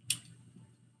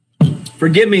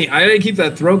 Forgive me, I gotta keep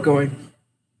that throat going.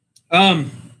 It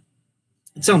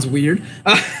sounds weird.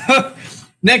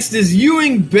 Next is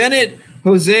Ewing, Bennett,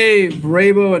 Jose,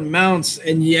 Bravo, and Mounts.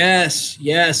 And yes,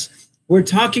 we're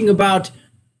talking about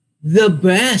the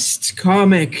best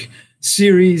comic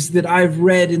series that I've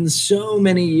read in so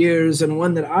many years, and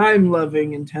one that I'm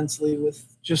loving intensely with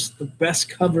just the best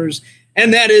covers.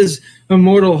 And that is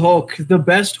Immortal Hulk, the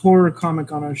best horror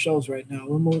comic on our shelves right now,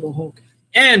 Immortal Hulk.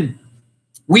 And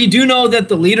we do know that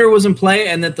the leader was in play,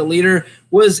 and that the leader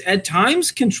was at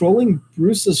times controlling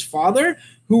Bruce's father,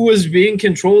 who was being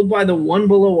controlled by the one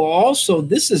below all. So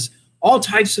this is all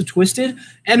types of twisted.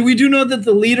 And we do know that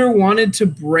the leader wanted to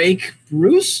break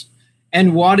Bruce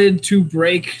and wanted to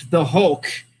break the Hulk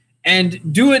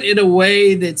and do it in a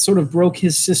way that sort of broke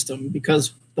his system,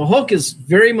 because the Hulk is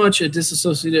very much a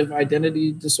dissociative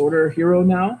identity disorder hero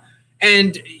now.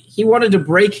 And he wanted to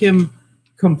break him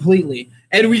completely.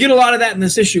 And we get a lot of that in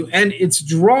this issue. And it's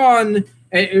drawn,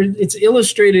 it's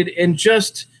illustrated in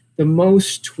just the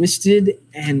most twisted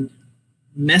and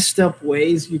messed up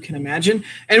ways you can imagine.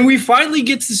 And we finally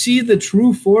get to see the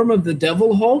true form of the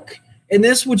Devil Hulk in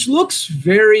this, which looks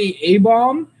very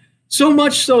A-bomb. So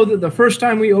much so that the first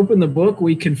time we opened the book,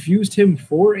 we confused him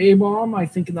for A-bomb, I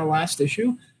think, in the last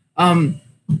issue.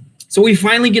 So we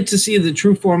finally get to see the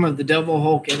true form of the Devil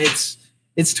Hulk, and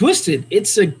it's twisted.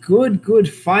 It's a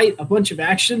good fight, a bunch of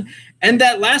action. And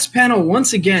that last panel,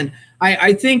 once again,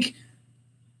 I think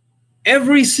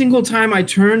every single time I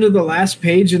turn to the last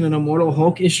page in an Immortal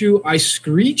Hulk issue, I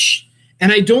screech.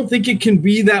 And I don't think it can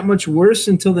be that much worse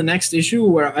until the next issue,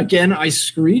 where, again, I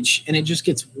screech, and it just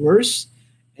gets worse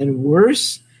and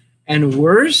worse and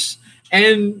worse.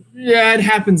 And yeah, it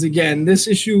happens again. This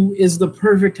issue is the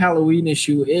perfect Halloween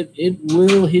issue. It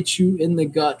will hit you in the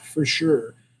gut for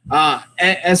sure.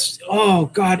 Oh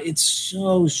God, it's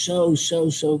so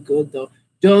good though.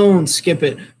 Don't skip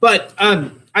it. But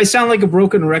I sound like a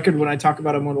broken record when I talk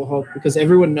about Immortal Hulk, because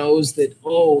everyone knows that,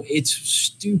 it's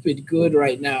stupid good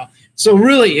right now. So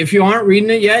really, if you aren't reading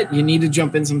it yet, you need to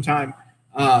jump in some time.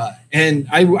 And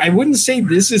I wouldn't say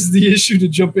this is the issue to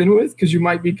jump in with, because you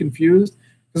might be confused,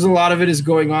 because a lot of it is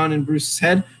going on in Bruce's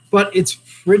head, but it's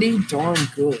pretty darn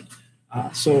good.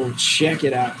 So check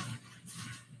it out.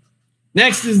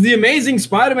 Next is the Amazing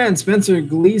Spider-Man, Spencer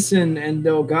Gleason and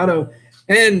Delgado.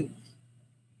 And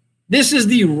this is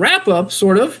the wrap-up,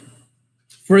 sort of,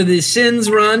 for the Sins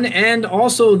run and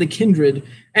also the Kindred.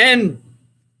 And,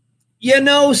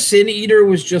 Sin Eater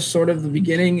was just sort of the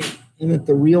beginning, and that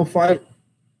the real fight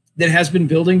that has been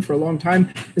building for a long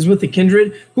time is with the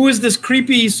Kindred, who is this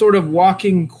creepy sort of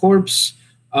walking corpse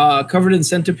covered in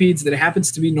centipedes that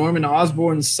happens to be Norman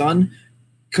Osborn's son.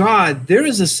 God, there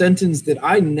is a sentence that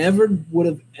I never would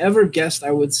have ever guessed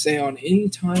I would say on any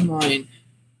timeline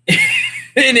in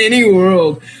any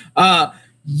world.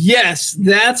 Yes,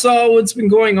 that's all what's been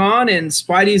going on, and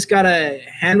Spidey's got to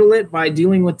handle it by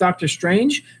dealing with Doctor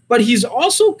Strange, but he's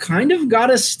also kind of got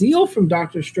to steal from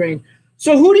Doctor Strange.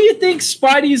 So who do you think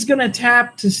Spidey's going to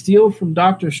tap to steal from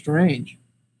Doctor Strange?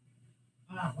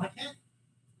 Black Cat?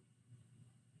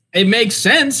 It makes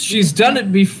sense. She's done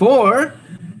it before.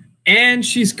 And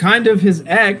she's kind of his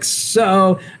ex.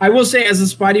 So I will say, as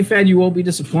a Spidey fan, you won't be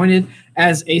disappointed.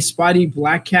 As a Spidey,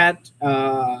 Black Cat,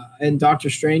 and Doctor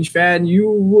Strange fan, you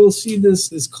will see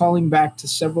this as calling back to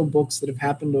several books that have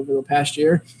happened over the past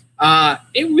year.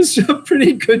 It was a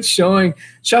pretty good showing.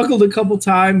 Chuckled a couple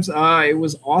times. It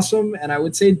was awesome. And I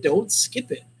would say don't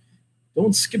skip it.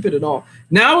 Don't skip it at all.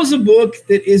 Now is a book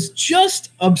that is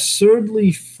just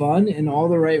absurdly fun in all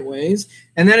the right ways.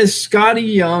 And that is Scotty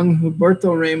Young,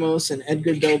 Humberto Ramos, and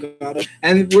Edgar Delgado.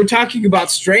 And we're talking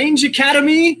about Strange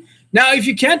Academy. Now, if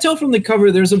you can't tell from the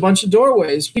cover, there's a bunch of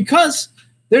doorways because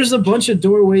there's a bunch of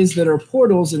doorways that are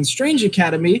portals in Strange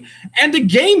Academy. And a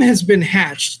game has been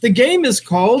hatched. The game is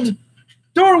called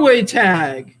Doorway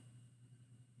Tag.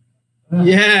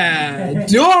 Yeah,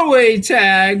 doorway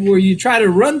tag, where you try to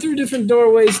run through different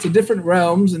doorways to different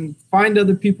realms and find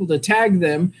other people to tag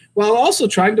them while also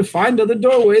trying to find other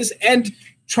doorways and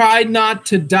try not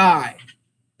to die.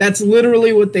 That's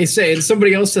literally what they say. And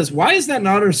somebody else says, why is that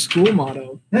not our school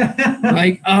motto?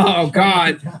 Like, oh,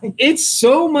 God. It's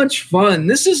so much fun.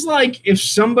 This is like if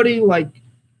somebody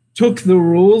took the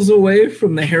rules away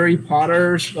from the Harry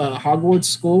Potter Hogwarts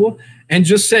school and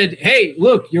just said, hey,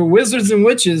 look, you're wizards and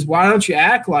witches. Why don't you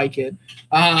act like it?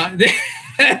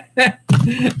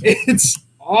 It's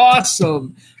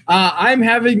awesome. I'm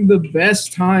having the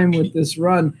best time with this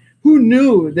run. Who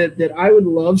knew that I would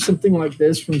love something like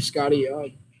this from Scotty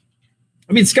Young?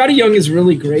 I mean, Scotty Young is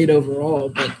really great overall,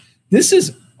 but this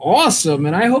is awesome.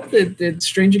 And I hope that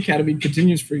Strange Academy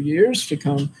continues for years to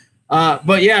come.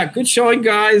 But yeah, good showing,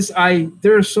 guys.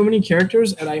 There are so many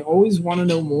characters, and I always want to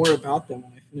know more about them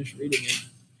when I finish reading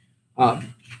it.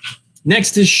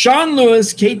 Next is Sean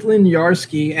Lewis, Caitlin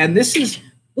Yarsky, and this is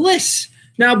Bliss.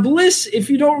 Now, Bliss, if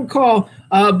you don't recall,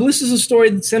 Bliss is a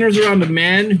story that centers around a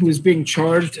man who is being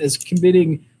charged as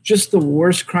committing just the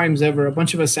worst crimes ever, a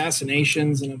bunch of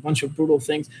assassinations and a bunch of brutal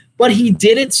things. But he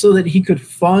did it so that he could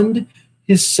fund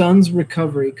his son's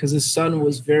recovery because his son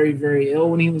was very, very ill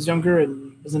when he was younger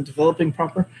and wasn't developing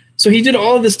proper. So he did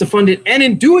all of this to fund it. And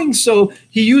in doing so,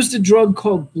 he used a drug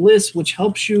called Bliss, which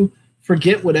helps you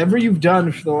forget whatever you've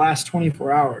done for the last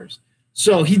 24 hours.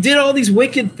 So he did all these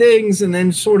wicked things and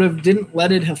then sort of didn't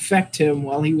let it affect him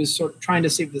while he was sort of trying to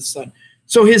save his son.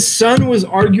 So his son was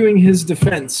arguing his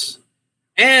defense.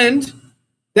 And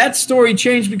that story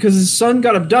changed because his son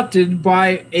got abducted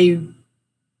by a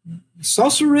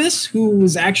sorceress who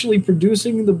was actually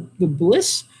producing the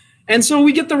Bliss. And so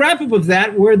we get the wrap-up of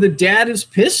that where the dad is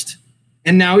pissed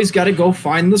and now he's got to go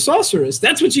find the sorceress.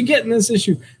 That's what you get in this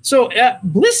issue. So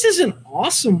Bliss is an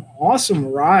awesome, awesome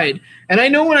ride. And I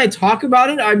know when I talk about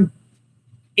it,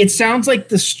 it sounds like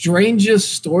the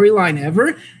strangest storyline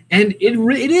ever. And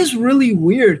it is really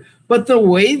weird. But the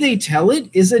way they tell it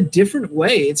is a different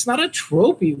way. It's not a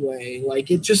tropey way.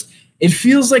 Like it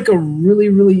feels like a really,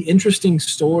 really interesting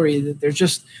story that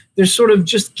they're sort of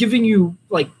just giving you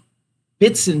like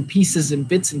bits and pieces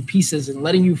and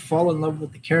letting you fall in love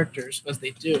with the characters as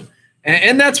they do.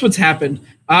 And that's what's happened.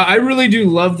 I really do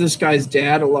love this guy's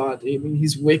dad a lot. I mean,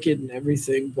 he's wicked and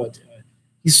everything, but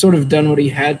he's sort of done what he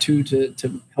had to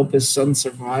help his son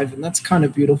survive. And that's kind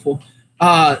of beautiful.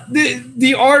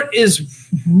 The art is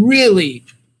really,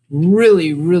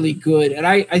 really, really good. And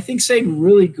I think saying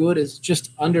really good is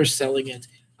just underselling it.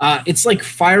 It's like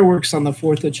fireworks on the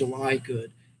 4th of July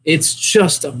good. It's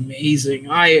just amazing.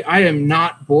 I am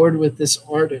not bored with this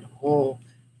art at all.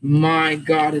 My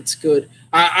God, it's good.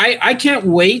 I can't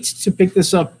wait to pick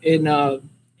this up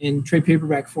in trade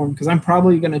paperback form because I'm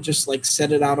probably going to just like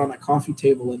set it out on a coffee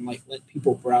table and like let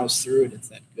people browse through it. It's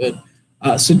that good.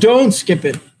 So don't skip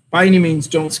it. By any means,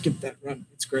 don't skip that run.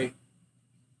 It's great.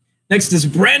 Next is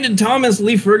Brandon Thomas,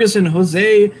 Lee Ferguson,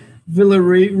 Jose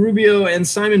Villarubio, and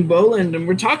Simon Boland. And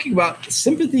we're talking about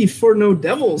Sympathy for No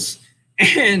Devils.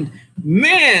 And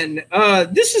man,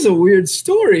 this is a weird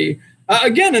story.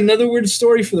 Again, another weird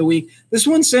story for the week. This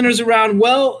one centers around,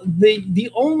 well, the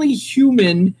only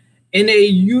human in a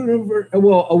universe,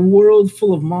 well, a world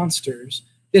full of monsters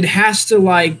that has to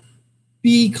like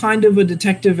be kind of a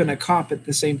detective and a cop at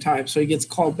the same time. So he gets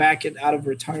called back out of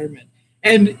retirement.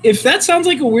 And if that sounds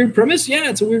like a weird premise, yeah,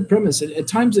 it's a weird premise. At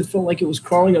times it felt like it was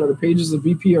crawling out of the pages of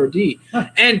BPRD. Huh.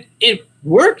 And it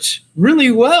worked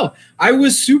really well. I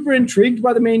was super intrigued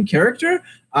by the main character.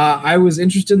 I was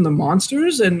interested in the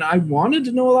monsters, and I wanted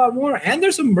to know a lot more. And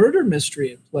there's a murder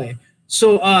mystery at play.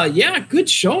 So, yeah, good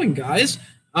showing, guys.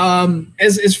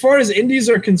 As far as indies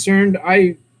are concerned,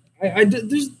 there's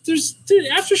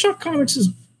Aftershock Comics has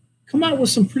come out with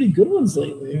some pretty good ones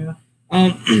lately. Yeah.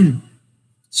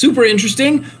 Super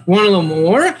interesting. Want a little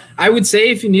more? I would say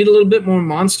if you need a little bit more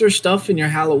monster stuff in your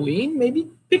Halloween, maybe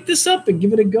pick this up and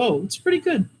give it a go. It's pretty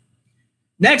good.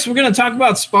 Next, we're going to talk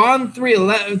about Spawn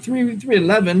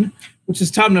 311, which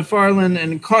is Todd McFarlane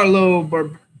and Carlo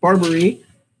Barberi.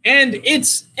 And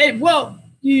well,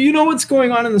 you know what's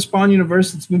going on in the Spawn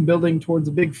universe. It's been building towards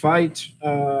a big fight,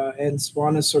 and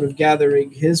Spawn is sort of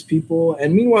gathering his people.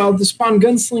 And meanwhile, the Spawn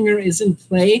gunslinger is in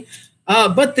play.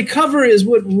 But the cover is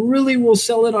what really will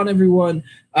sell it on everyone.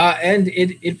 And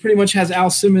it pretty much has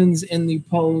Al Simmons in the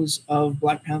pose of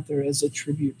Black Panther as a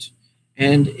tribute.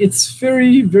 And it's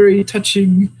very, very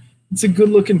touching. It's a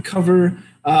good-looking cover.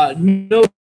 No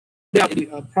doubt,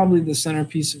 probably the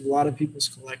centerpiece of a lot of people's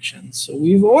collections. So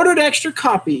we've ordered extra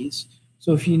copies.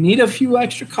 So if you need a few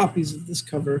extra copies of this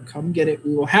cover, come get it.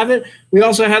 We will have it. We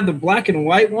also have the black and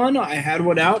white one. I had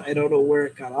one out. I don't know where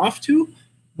it got off to,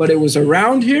 but it was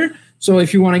around here. So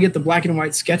if you want to get the black and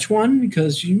white sketch one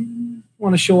because you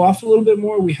want to show off a little bit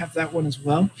more, we have that one as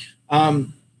well.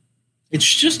 It's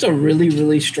just a really,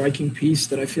 really striking piece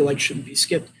that I feel like shouldn't be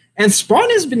skipped. And Spawn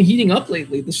has been heating up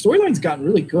lately. The storyline's gotten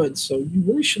really good, so you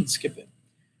really shouldn't skip it.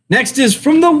 Next is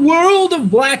From the World of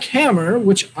Black Hammer,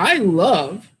 which I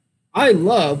love,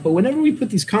 but whenever we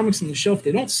put these comics on the shelf,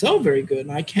 they don't sell very good,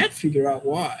 and I can't figure out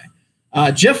why.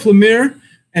 Jeff Lemire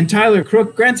and Tyler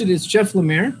Crook. Granted, it's Jeff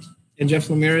Lemire, and Jeff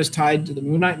Lemire is tied to the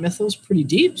Moon Knight mythos pretty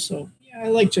deep, so yeah, I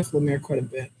like Jeff Lemire quite a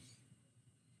bit.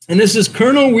 And this is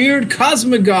Colonel Weird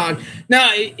Cosmogod.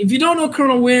 Now, if you don't know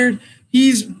Colonel Weird,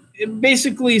 he's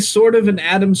basically sort of an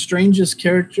Adam Strange's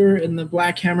character in the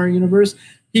Black Hammer universe.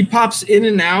 He pops in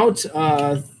and out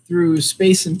through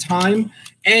space and time,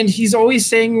 and he's always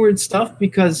saying weird stuff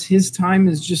because his time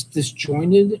is just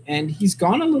disjointed, and he's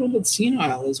gone a little bit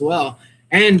senile as well.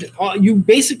 And you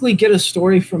basically get a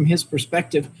story from his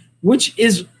perspective, which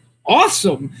is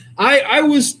awesome. I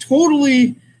was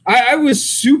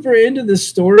super into this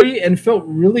story and felt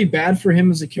really bad for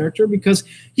him as a character because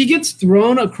he gets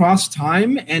thrown across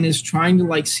time and is trying to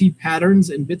like see patterns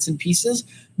and bits and pieces.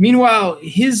 Meanwhile,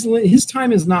 his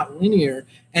time is not linear.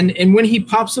 And when he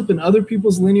pops up in other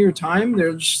people's linear time,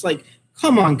 they're just like,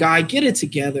 come on, guy, get it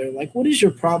together. Like, what is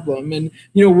your problem? And,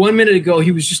 1 minute ago,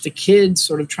 he was just a kid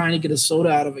sort of trying to get a soda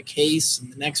out of a case.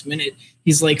 And the next minute,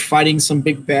 he's like fighting some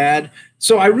big bad.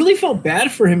 So I really felt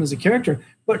bad for him as a character.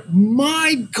 But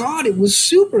my God, it was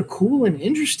super cool and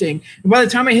interesting. And by the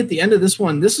time I hit the end of this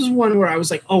is one where I was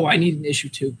like, oh, I need an issue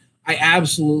 2. I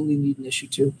absolutely need an issue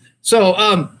 2.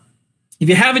 So if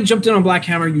you haven't jumped in on Black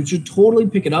Hammer, you should totally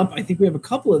pick it up. I think we have a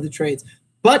couple of the trades.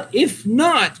 But if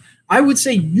not, I would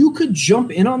say you could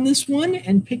jump in on this one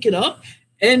and pick it up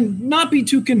and not be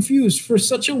too confused for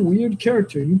such a weird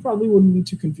character. You probably wouldn't be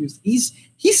too confused. He's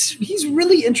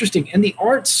really interesting, and the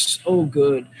art's so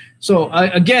good. So,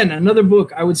 again, another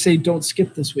book I would say don't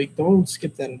skip this week. Don't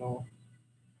skip that at all.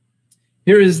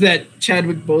 Here is that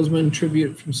Chadwick Boseman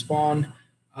tribute from Spawn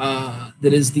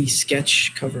that is the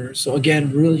sketch cover. So,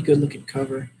 again, really good-looking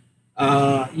cover.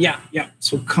 Yeah.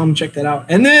 So come check that out.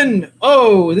 And then,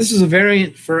 this is a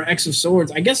variant for X of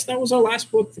Swords. I guess that was our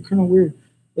last book, the Colonel Weird.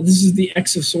 But this is the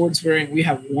X of Swords variant. We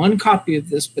have one copy of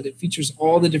this, but it features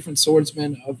all the different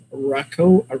swordsmen of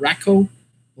Arakko. I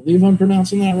believe I'm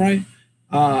pronouncing that right.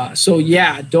 So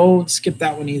yeah, don't skip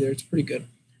that one either. It's pretty good.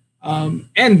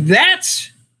 And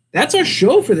that's our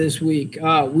show for this week.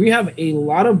 We have a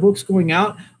lot of books going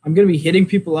out. I'm going to be hitting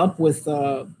people up with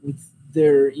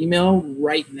their email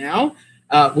right now.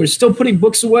 We're still putting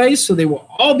books away, so they will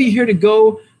all be here to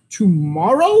go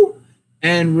tomorrow.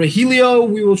 And Rahilio,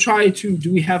 we will try to.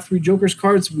 Do we have 3 Jokers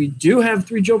cards? We do have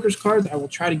 3 Jokers cards. I will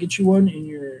try to get you one in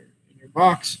your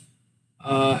box.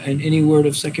 And any word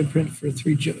of second print for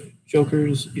 3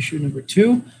 Jokers issue number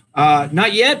 2.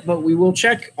 Not yet, but we will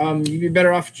check. You'd be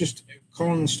better off just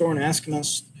calling the store and asking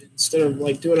us instead of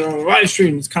like doing it on a live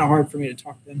stream. It's kind of hard for me to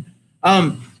talk then.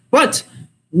 But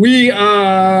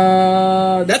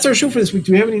That's our show for this week.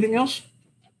 Do we have anything else?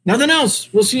 Nothing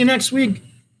else. We'll see you next week.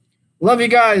 Love you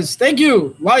guys. Thank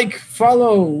you. Like,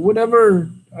 follow, whatever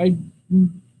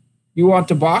you want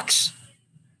to box.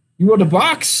 You want to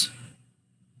box?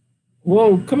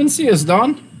 Well, come and see us,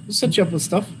 Don. We'll set you up with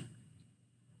stuff.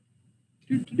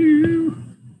 Good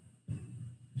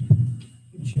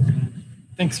shit, man.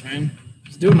 Thanks, man. I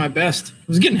was doing my best. I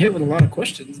was getting hit with a lot of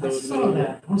questions, I though. saw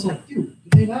that. I was like, dude,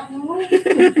 did they not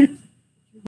know?